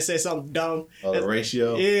person that said something dumb. Oh, the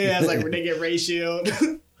ratio? Yeah, I was like, they get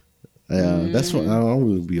ratioed. Yeah, that's what I don't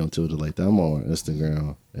really be on Twitter like that. I'm on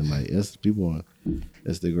Instagram and like people on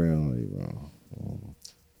Instagram like, bro.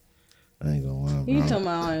 I ain't gonna lie, bro. You talking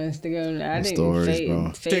about on Instagram? I think stories,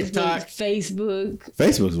 bro. TikTok,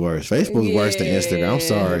 Facebook's worse. Facebook's worse than Instagram. I'm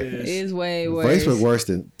sorry. It's way worse. Facebook worse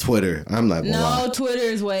than Twitter. I'm not gonna lie. No, Twitter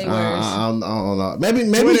is way worse. I don't know. Maybe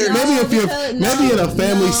if you're in a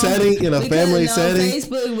family setting.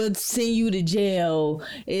 Facebook would send you to jail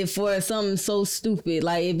for something so stupid.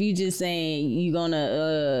 Like if you just saying you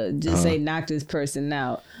gonna say knock this person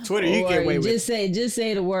out. Twitter, you get away with. Just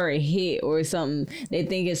say the word hit or something. They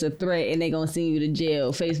think it's a threat and they gonna send you to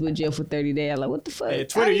jail. Facebook jail for 30 days. I'm like, what the fuck? Yeah,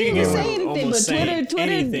 Twitter, you can get say anything, but Twitter,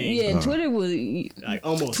 anything. Yeah, Twitter was like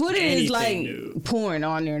almost. Twitter anything, is like dude. porn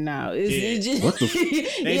on there now. It's just what the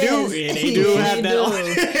They do have that on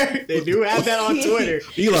there. They do have that on Twitter.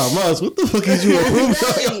 Elon Musk, what the fuck is you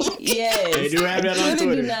approving? Yes, they do have that on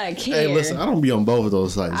Twitter. Do not care. Hey, listen, I don't be on both of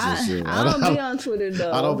those sites. and shit. I don't be on Twitter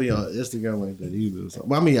though. I don't be on Instagram like that either. So,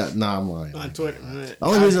 I mean, I'm lying. On Twitter. The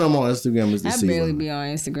only reason I'm on Instagram is to see. I barely be on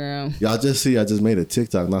Instagram. Y'all just see, I just made a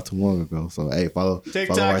TikTok not too long ago. So hey, follow our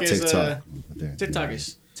TikTok. TikTok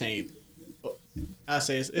is tamed. I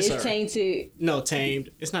say it's tainted. No, tamed.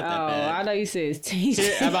 It's not that bad. I know you said it's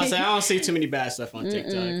tainted. I'm about to say I don't see too many bad stuff on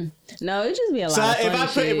TikTok. No, it just be a lot of funny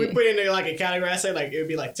shit. If we put in there like a category, I say like it would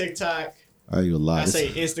be like TikTok. I ain't gonna lie. I say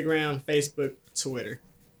Instagram, Facebook, Twitter.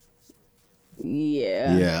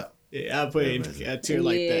 Yeah. Yeah, I put it in a tier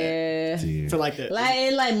like that. For like that.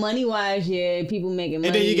 Like money wise, people making money.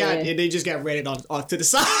 And then you got and they just got Reddit on to the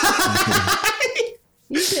side.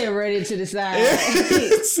 You said Reddit to the side.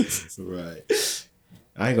 Right.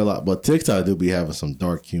 I ain't gonna lie, but TikTok do be having some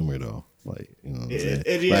dark humor though. Like, you know what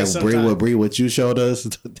I'm saying? Like Bree, what you showed us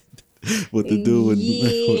what to do with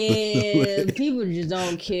people just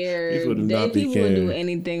don't care. People would do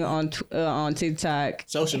anything on TikTok.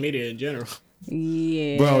 Social media in general.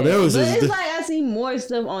 Yeah, bro, it's like I see more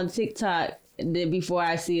stuff on TikTok than before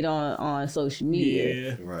I see it on social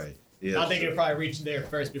media. Yeah, right. Yeah, I think it probably reached there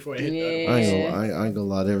first before it hit. Yeah. I ain't gonna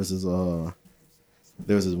lie. There was this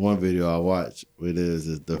one video I watched where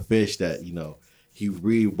there's the fish that he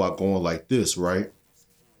read by going like this, right?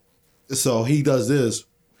 So he does this,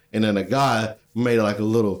 and then a guy made like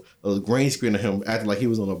a green screen of him acting like he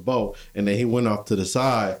was on a boat, and then he went off to the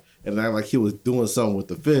side and acted like he was doing something with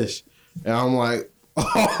the fish. And I'm like,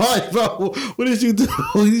 oh, bro, what did you do?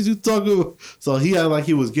 What did you talk about? So he had like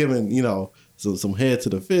he was giving, some head to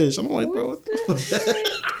the fish. I'm like, bro, what the fuck?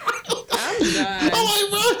 I'm like,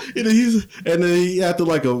 bro. And then he acted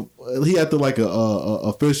like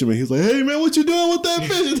a fisherman. He's like, hey man, what you doing with that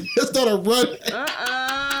fish? And he started running.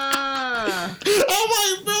 I'm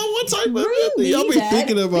like, bro, what type of thing y'all be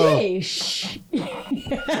thinking about? Fish. No,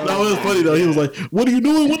 it was funny though. He was like, what are you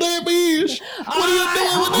doing with that fish? What are you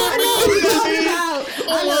doing with that fish?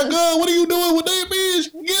 Oh my God, what are you doing with that fish?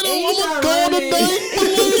 Get him, I'm gonna call the dang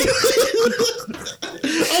police.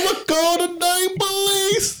 I'm gonna call the dang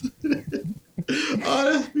police.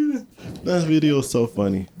 Oh, that video is so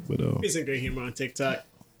funny. But He's a good humor on TikTok.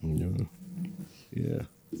 Yeah.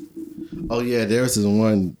 Oh yeah, there's this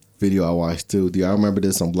one video I watched too. Do y'all remember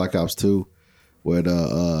this on Black Ops 2? Where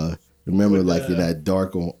remember in that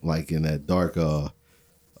dark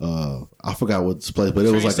I forgot what this place, but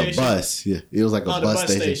it was like a bus. Yeah, it was like a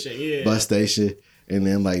bus station. Yeah. Bus station. And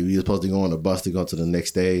then like we were supposed to go on the bus to go to the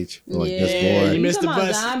next stage. Like this boy. You missed the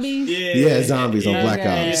bus. Zombies? Yeah, zombies on Black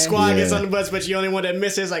Ops. Your squad gets on the bus, but you only one that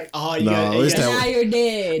misses. Like, oh, now you're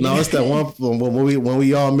dead. No, it's that one when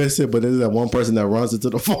we all miss it, but there's that one person that runs into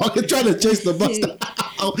the fog and trying to chase the bus down.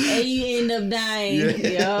 And you end up dying.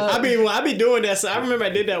 Yeah. I be doing that. So I remember I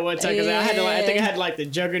did that one time because I think I had like the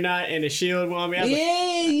Juggernaut and the shield on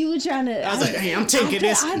me. You were trying to. I was like, hey, I'm taking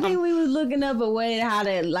this. I think we was looking up a way how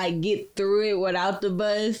to like get through it without the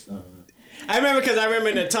bus. I remember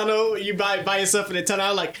in the tunnel, you by yourself in the tunnel. I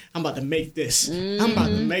was like, I'm about to make this. I'm about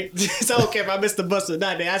to make this. I don't care if I miss the bus or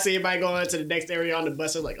not. Then I see everybody going to the next area on the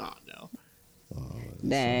bus. I was like, oh no.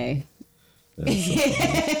 Dang.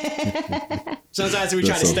 Sometimes we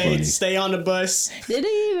try to stay on the bus. Did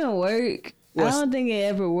it even work? I don't think it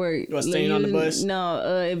ever worked. You staying on the bus?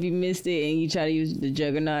 No, if you missed it and you try to use the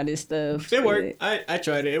Juggernaut and stuff. It worked. I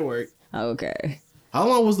tried it. It worked. Okay. How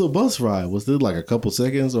long was the bus ride? Was it like a couple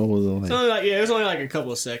seconds or was it like? It was only like a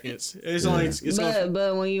couple of seconds.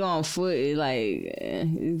 But when you on foot,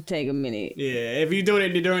 it take a minute. Yeah, if you're doing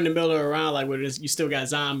it during the middle of a round, like where you still got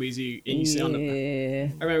zombies, you sit on the.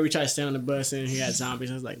 I remember we tried to stay on the bus and he had zombies.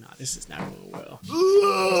 I was like, nah, this is not going well.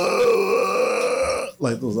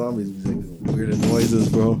 Like those zombies making weird noises,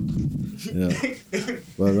 bro. Yeah.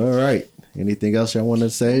 But all right. Anything else y'all want to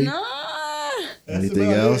say? No.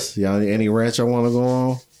 Anything else? Y'all any rants y'all want to go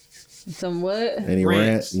on? Some what? Any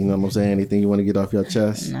rants? You know what I'm saying? Anything you want to get off your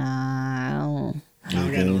chest? Nah, I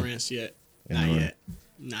don't got no rants yet. Not yet.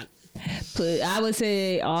 Not. I would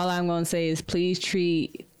say all I'm gonna say is please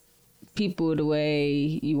treat people the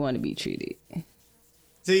way you want to be treated.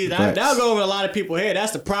 See, that'll go over a lot of people's head.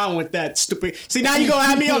 That's the problem with that stupid. See, now you gonna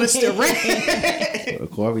have me on the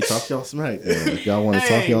rant. Corey, talk y'all smack. If y'all want to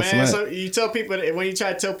talk y'all smack. So you tell people when you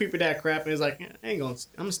try to tell people that crap, and it's like I'm gonna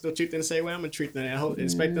still treat them the same way. I'm gonna treat them. I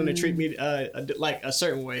expect them to treat me like a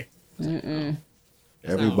certain way.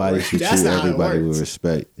 Everybody should treat everybody with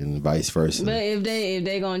respect and vice versa. But if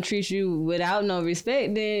they gonna treat you without no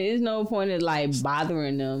respect, then there's no point in like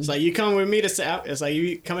bothering them. It's like you come with me it's like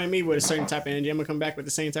you come at me with a certain type of energy, I'm gonna come back with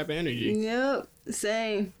the same type of energy. Yep,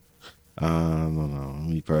 same. I don't know.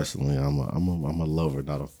 Me personally, I'm a lover,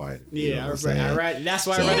 not a fighter. Yeah, that's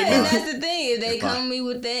why. That's the thing. If they come to me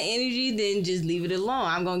with that energy, then just leave it alone.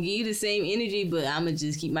 I'm gonna give you the same energy, but I'm gonna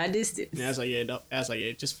just keep my distance. Yeah, just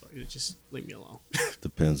leave me alone.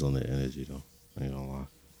 Depends on the energy, though. I ain't gonna lie.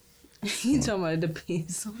 You talking about it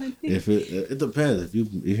depends on it? If it depends.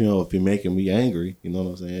 If you're making me angry, you know what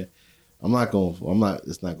I'm saying.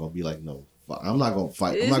 It's not gonna be like no. I'm not gonna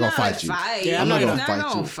fight. I'm not gonna fight you. Yeah, I'm not gonna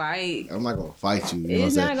fight you. I'm not gonna fight you. You know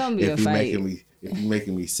it's what I'm saying? not gonna be a fight. If you're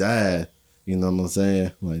making me sad, you know what I'm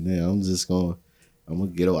saying? Like, damn, I'm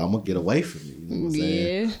gonna get away from you. You know what I'm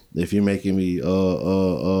saying? If you're making me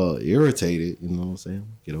irritated, you know what I'm saying?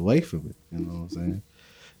 Get away from it. You know what I'm saying?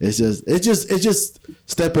 It's just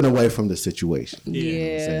stepping away from the situation. Yeah. You know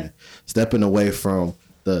what I'm saying? Stepping away from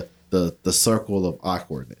the circle of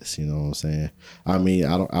awkwardness, you know what I'm saying? I mean,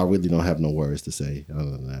 I really don't have no words to say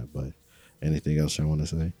other than that, but anything else I want to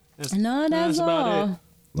say? No, that's all. About it.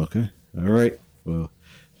 Okay. All right. Well,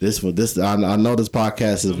 I know this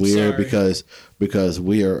podcast is weird because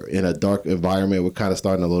we are in a dark environment. We're kind of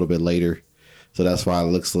starting a little bit later. So that's why it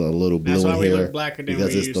looks a little blue in here. That's why we look blacker than we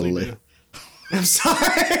usually do. I'm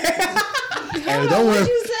sorry. Hey, don't worry.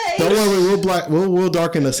 Don't worry, we'll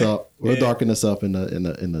darken this up. We'll darken this up in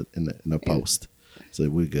the post, so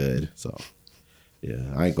we're good. So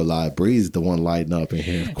Yeah, I ain't gonna lie. Breeze the one lighting up in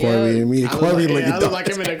here. Corey and me. Corey I look like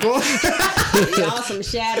him in the corner. Y'all some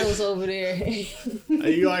shadows over there. You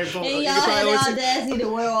already And y'all had the audacity to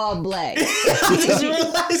wear all black. I just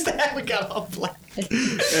realized that we got all black.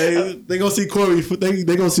 Hey, they gonna see Corey.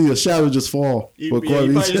 They gonna see a shadow just fall. You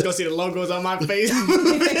probably just gonna see the logos on my face.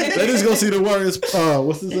 They just gonna see the words.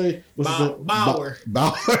 What's his name? Bauer.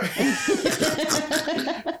 Bauer.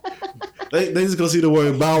 They just gonna see the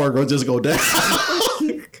word Bauer go down.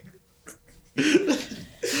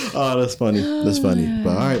 Oh, that's funny. That's funny.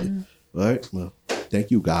 But all right. Well,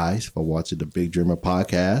 thank you guys for watching the Big Dreamer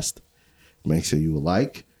podcast. Make sure you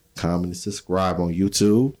like, comment, and subscribe on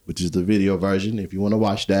YouTube, which is the video version. If you want to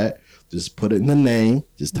watch that, just put it in the name.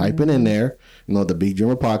 Just type it in there. You know, the Big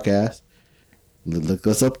Dreamer podcast. Look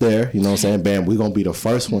us up there. You know what I'm saying? Bam, we're going to be the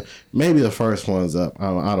first one. Maybe the first one's up.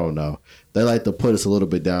 I don't know. They like to put us a little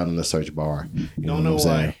bit down in the search bar. You don't know what I'm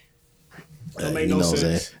why. saying? Don't make no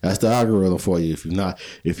sense. That's the algorithm for you. If you're not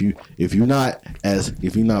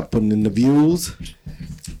putting in the views,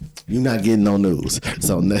 you're not getting no news.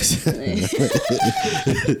 So next,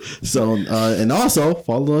 and also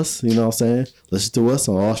follow us. You know what I'm saying? Listen to us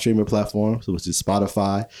on all streaming platforms, which is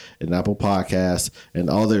Spotify and Apple Podcasts and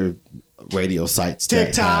other radio sites.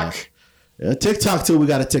 TikTok. TikTok too. We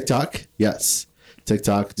got a TikTok. Yes,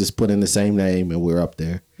 TikTok. Just put in the same name and we're up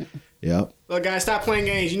there. Yep. Look, guys, stop playing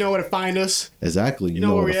games. You know where to find us. Exactly. You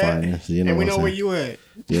know where to we're find at. us. You know and we know I'm where saying? you at.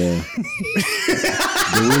 Yeah.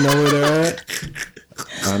 Do we know where they're at?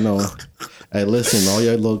 I know. Hey, listen, all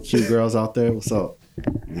your little cute girls out there, what's up?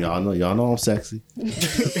 Y'all know I'm sexy. You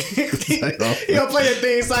gonna play your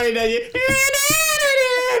thing signing that you.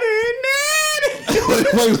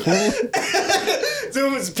 Wait.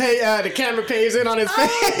 Zoom's the camera pays in on his face.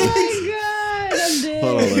 Oh my god, I'm dead.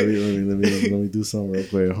 Hold on, let me do something real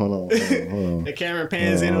quick. Hold on. The camera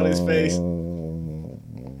pans in on his face.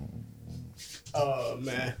 Oh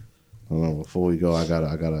man. Hold on, before we go, I gotta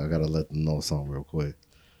let them know something real quick.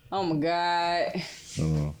 Oh my god.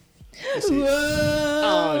 Hold on.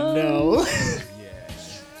 Oh no.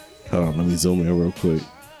 Hold on, let me zoom in real quick.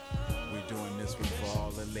 We're doing this one for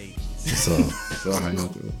all the ladies. So how you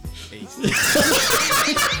doing?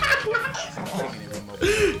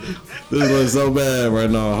 This looks so bad right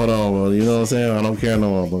now. Hold on, bro. You know what I'm saying? I don't care no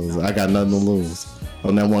more, bro. I got nothing to lose.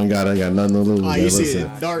 On that one guy, I got nothing to lose. Oh, you see the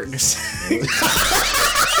darkness.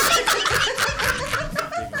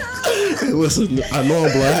 Listen, I know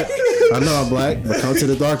I'm black, but come to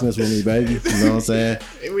the darkness with me, baby. You know what I'm saying?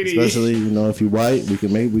 Especially, you know, if you white, we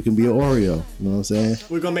can be an Oreo. You know what I'm saying?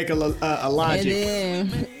 We're gonna make a logic. And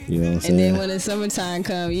then, You know what I'm saying? and then when the summertime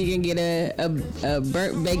comes, you can get a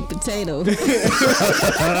burnt baked potato.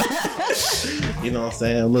 You know what I'm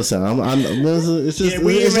saying? Listen,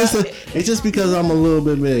 it's just because I'm a little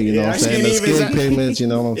bit big. You know what I'm saying? The skin pigments. You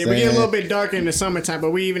know what I'm saying? We get a little bit darker in the summertime, but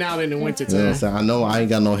we even out in the wintertime. You know what I'm saying? I know I ain't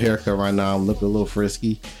got no haircut right now. I'm looking a little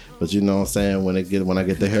frisky, but you know what I'm saying? When I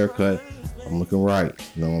get the haircut, I'm looking right.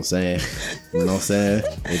 You know what I'm saying? You know what I'm saying?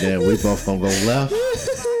 And then we both gonna go left,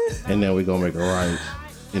 and then we gonna make it right.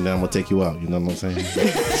 And then I'm gonna take you out. You know what I'm saying?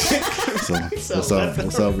 So what's up?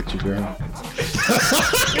 What's up with you, girl? You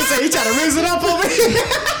trying to raise it up over here?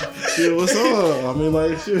 Shit, what's up? I mean,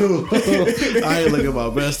 like, shoot. I ain't looking my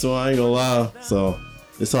best, so I ain't gonna lie. So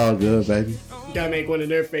it's all good, baby. You gotta make one of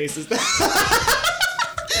their faces. Don't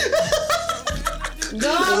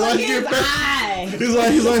look his eye. He's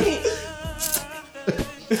like,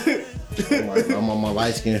 I'm on my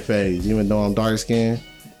light skin phase, even though I'm dark skinned.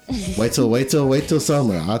 Wait till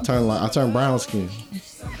summer. I turn brown skin.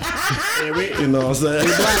 You know what I'm saying?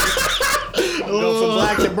 Go from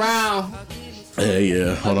black to brown.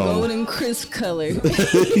 Yeah. Hold on. Golden crisp color.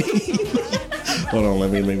 Hold on.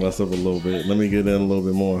 Let me make myself a little bit. Let me get in a little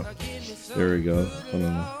bit more. There we go. Hold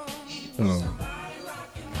on.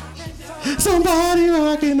 Somebody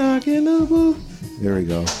knocking the booth. There we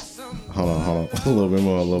go. Hold on. A little bit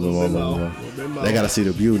more. They gotta see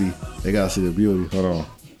the beauty. Hold on.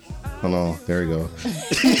 There we go.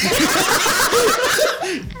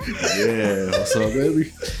 Yeah. What's up,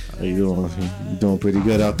 baby? How you doing? You doing pretty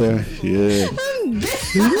good out there? Yeah. You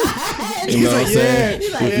know what I'm saying?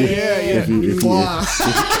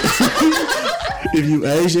 If you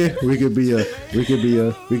Asian, we could be a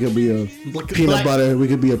peanut butter. We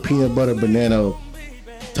could be a peanut butter banana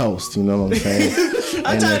toast. You know what I'm saying?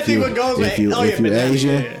 I'm trying to think what goes with. If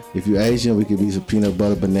you Asian, we could be some peanut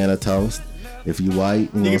butter banana toast. If you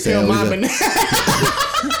white, you know what I'm saying?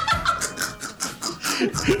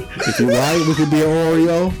 If you white, we could be an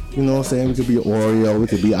Oreo. You know what I'm saying? We could be an Oreo. We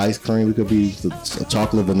could be ice cream. We could be a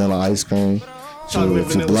chocolate vanilla ice cream. So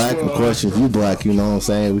if you black, of course, if you black, you know what I'm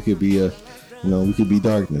saying? We could be a You know, we could be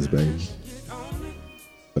darkness, baby.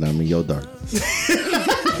 But I'm in your darkness.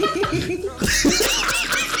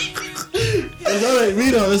 It's all right,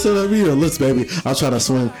 Vito. It's all right, Vito. Listen, baby, I'm trying to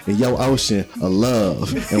swim in your ocean of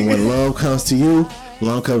love. And when love comes to you,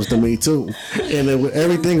 love comes to me too. And then when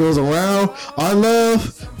everything goes around, our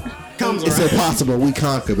love Comes it's around. impossible. We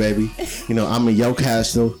conquer, baby. You know, I'm in your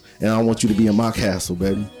castle, and I want you to be in my castle,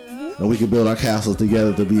 baby. And we can build our castles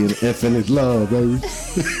together to be in infinite love, baby.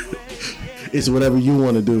 It's whatever you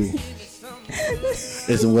want to do.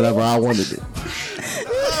 It's whatever I want to do.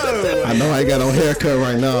 I know I ain't got no haircut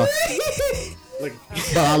right now. Look,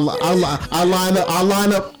 But I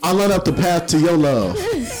line up the path to your love.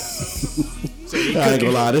 I ain't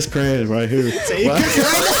gonna lie, this cringe right here.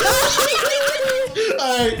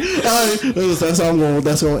 Alright.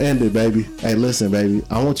 That's gonna end it, baby. Hey, listen, baby.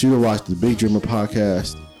 I want you to watch the Big Dreamer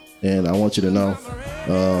podcast, and I want you to know.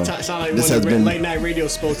 sound like This one has of the been- late night radio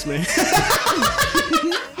spokesman.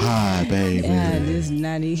 Hi, baby. God, this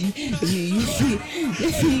naughty.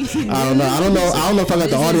 I don't know if I got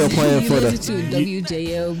the audio playing for the. to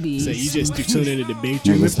WJLB. So you just tuned into the Big You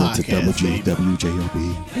Dreamer listening to podcast. baby.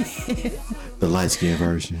 WJOB, the light skin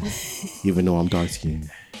version, even though I'm dark skinned.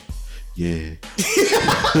 Yeah.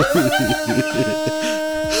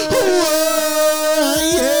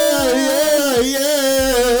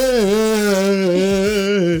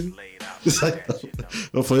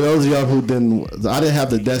 But for those of y'all who I didn't have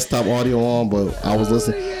the desktop audio on, but I was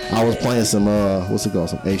listening. I was playing some what's it called?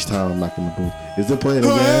 Some H-Town Knock in the Booth. Is it playing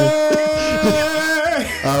again?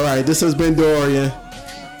 All right, this has been Dorian.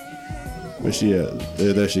 Where she at?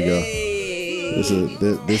 There she go.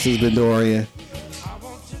 This has been Dorian.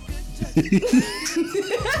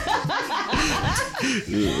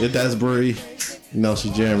 That's Bree. You know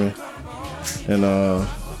she's German. And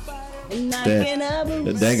Knocking up.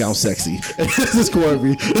 dang, I'm sexy. This is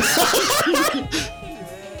Corby. This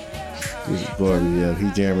is Corby. Yeah,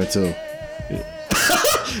 he's German too.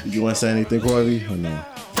 You want to say anything, Corby? Or no?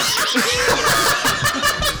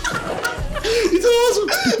 He's awesome.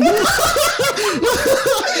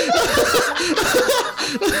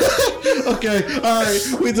 Okay, all right,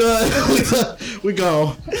 we done. We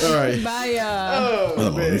go. All right. Bye, y'all. Hold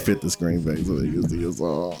on, let me fit the screen back so they can see us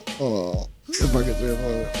all. Hold on. If I can see it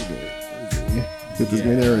all. Okay. Fit the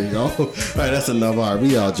screen. There we go. All right, that's enough. All right,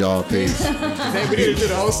 we out, y'all. Peace. Hey, we need to do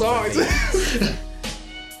the whole song.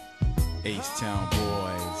 H-Town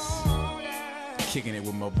boys, kicking it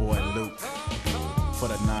with my boy Luke for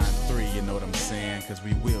the 9-3, you know what I'm saying? Cause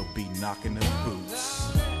we will be knocking the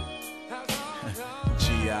boots.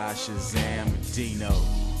 G.I. Shazam Dino.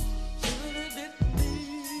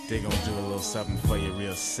 They gonna do a little something for you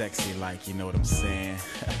real sexy like, you know what I'm saying?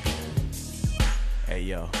 Hey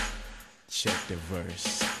yo, check the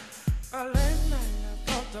verse. Last night I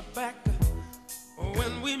thought tobacco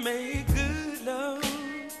when we made good love.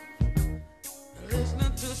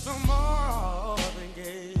 Listening to some Marvin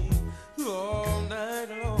Gaye all night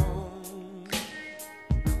long.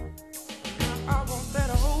 Now I want that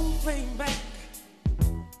whole thing back.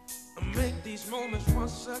 Make these moments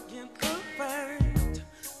once again perfect.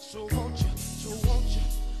 So won't you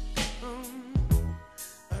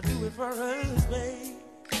do it for us, babe.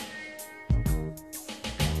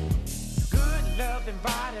 Good loving,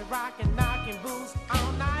 body rocking, knocking boots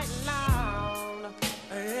all night long.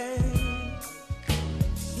 Hey.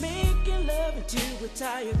 Making love until we're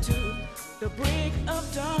tired to the break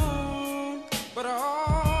of dawn. But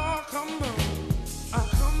come on,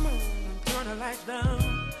 turn the lights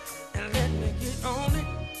down and let me get on it.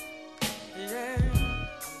 Yeah.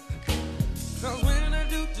 Cause when I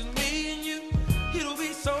do to me and you, it'll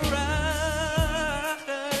be so right.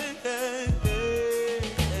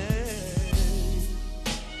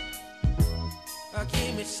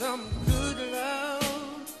 Give me some good love.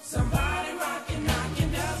 Somebody rockin',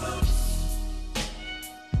 knockin' their boots.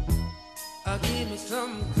 Give me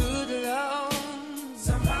some good love.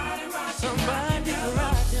 Somebody rockin',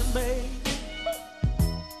 baby.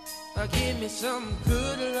 Give me some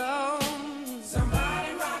good love.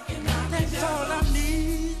 Somebody rockin', that's all I need.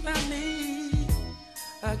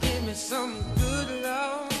 Give me some good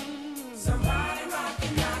love. Somebody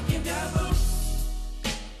rockin', knockin' their boots.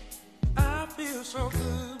 I feel so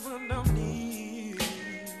good when I'm near.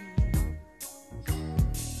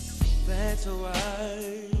 That's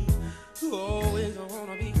why you always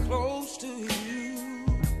wanna be close to you.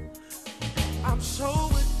 I'm so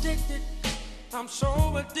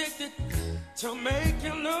addicted to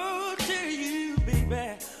making love to you,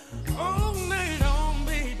 baby. All night long,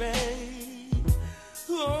 baby.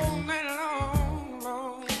 All night long,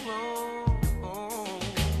 long.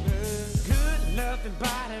 Good loving,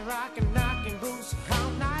 body rocking, knocking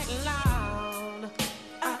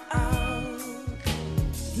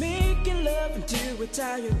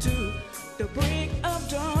retire to the brink of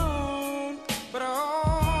dawn. But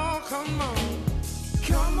oh, come on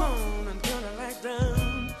and turn the lights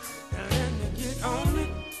down and let me get on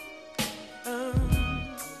it.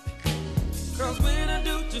 'Cause when I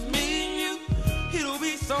do just me and you, it'll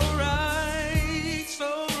be so right,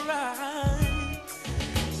 so right,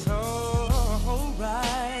 so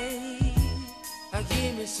right.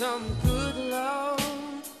 Give me some good love,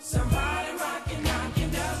 somebody rockin'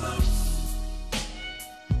 knockin' devil.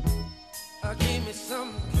 Give me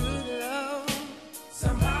some good love,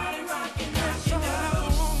 somebody rockin' knockin'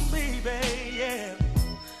 devil, baby, yeah.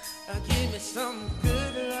 Give me some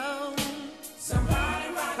good love, somebody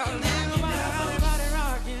rockin' knockin' devil, somebody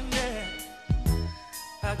rockin' there.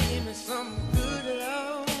 Give me some good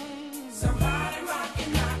love, somebody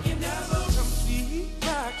rockin' knockin' devil, some sweet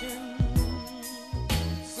rockin'.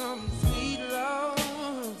 Some sweet love,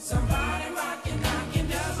 somebody rockin', knockin'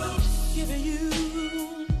 devil, giving you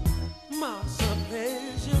my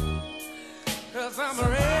pleasure, 'cause I'm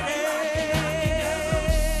ready.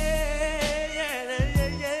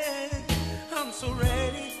 Yeah. I'm so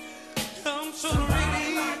ready,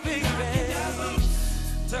 baby,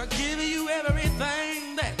 to give you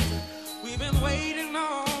everything that we've been waiting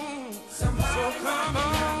on. So come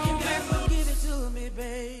on, let's give it to me,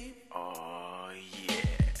 babe. Oh yeah.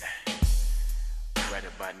 Right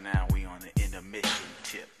about now we on the intermission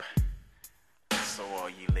tip. So all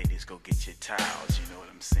you ladies go get your towels, you know what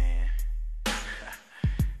I'm saying?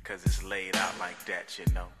 'Cause it's laid out like that, you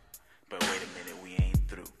know. But wait a minute, we ain't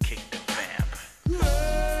through. Kick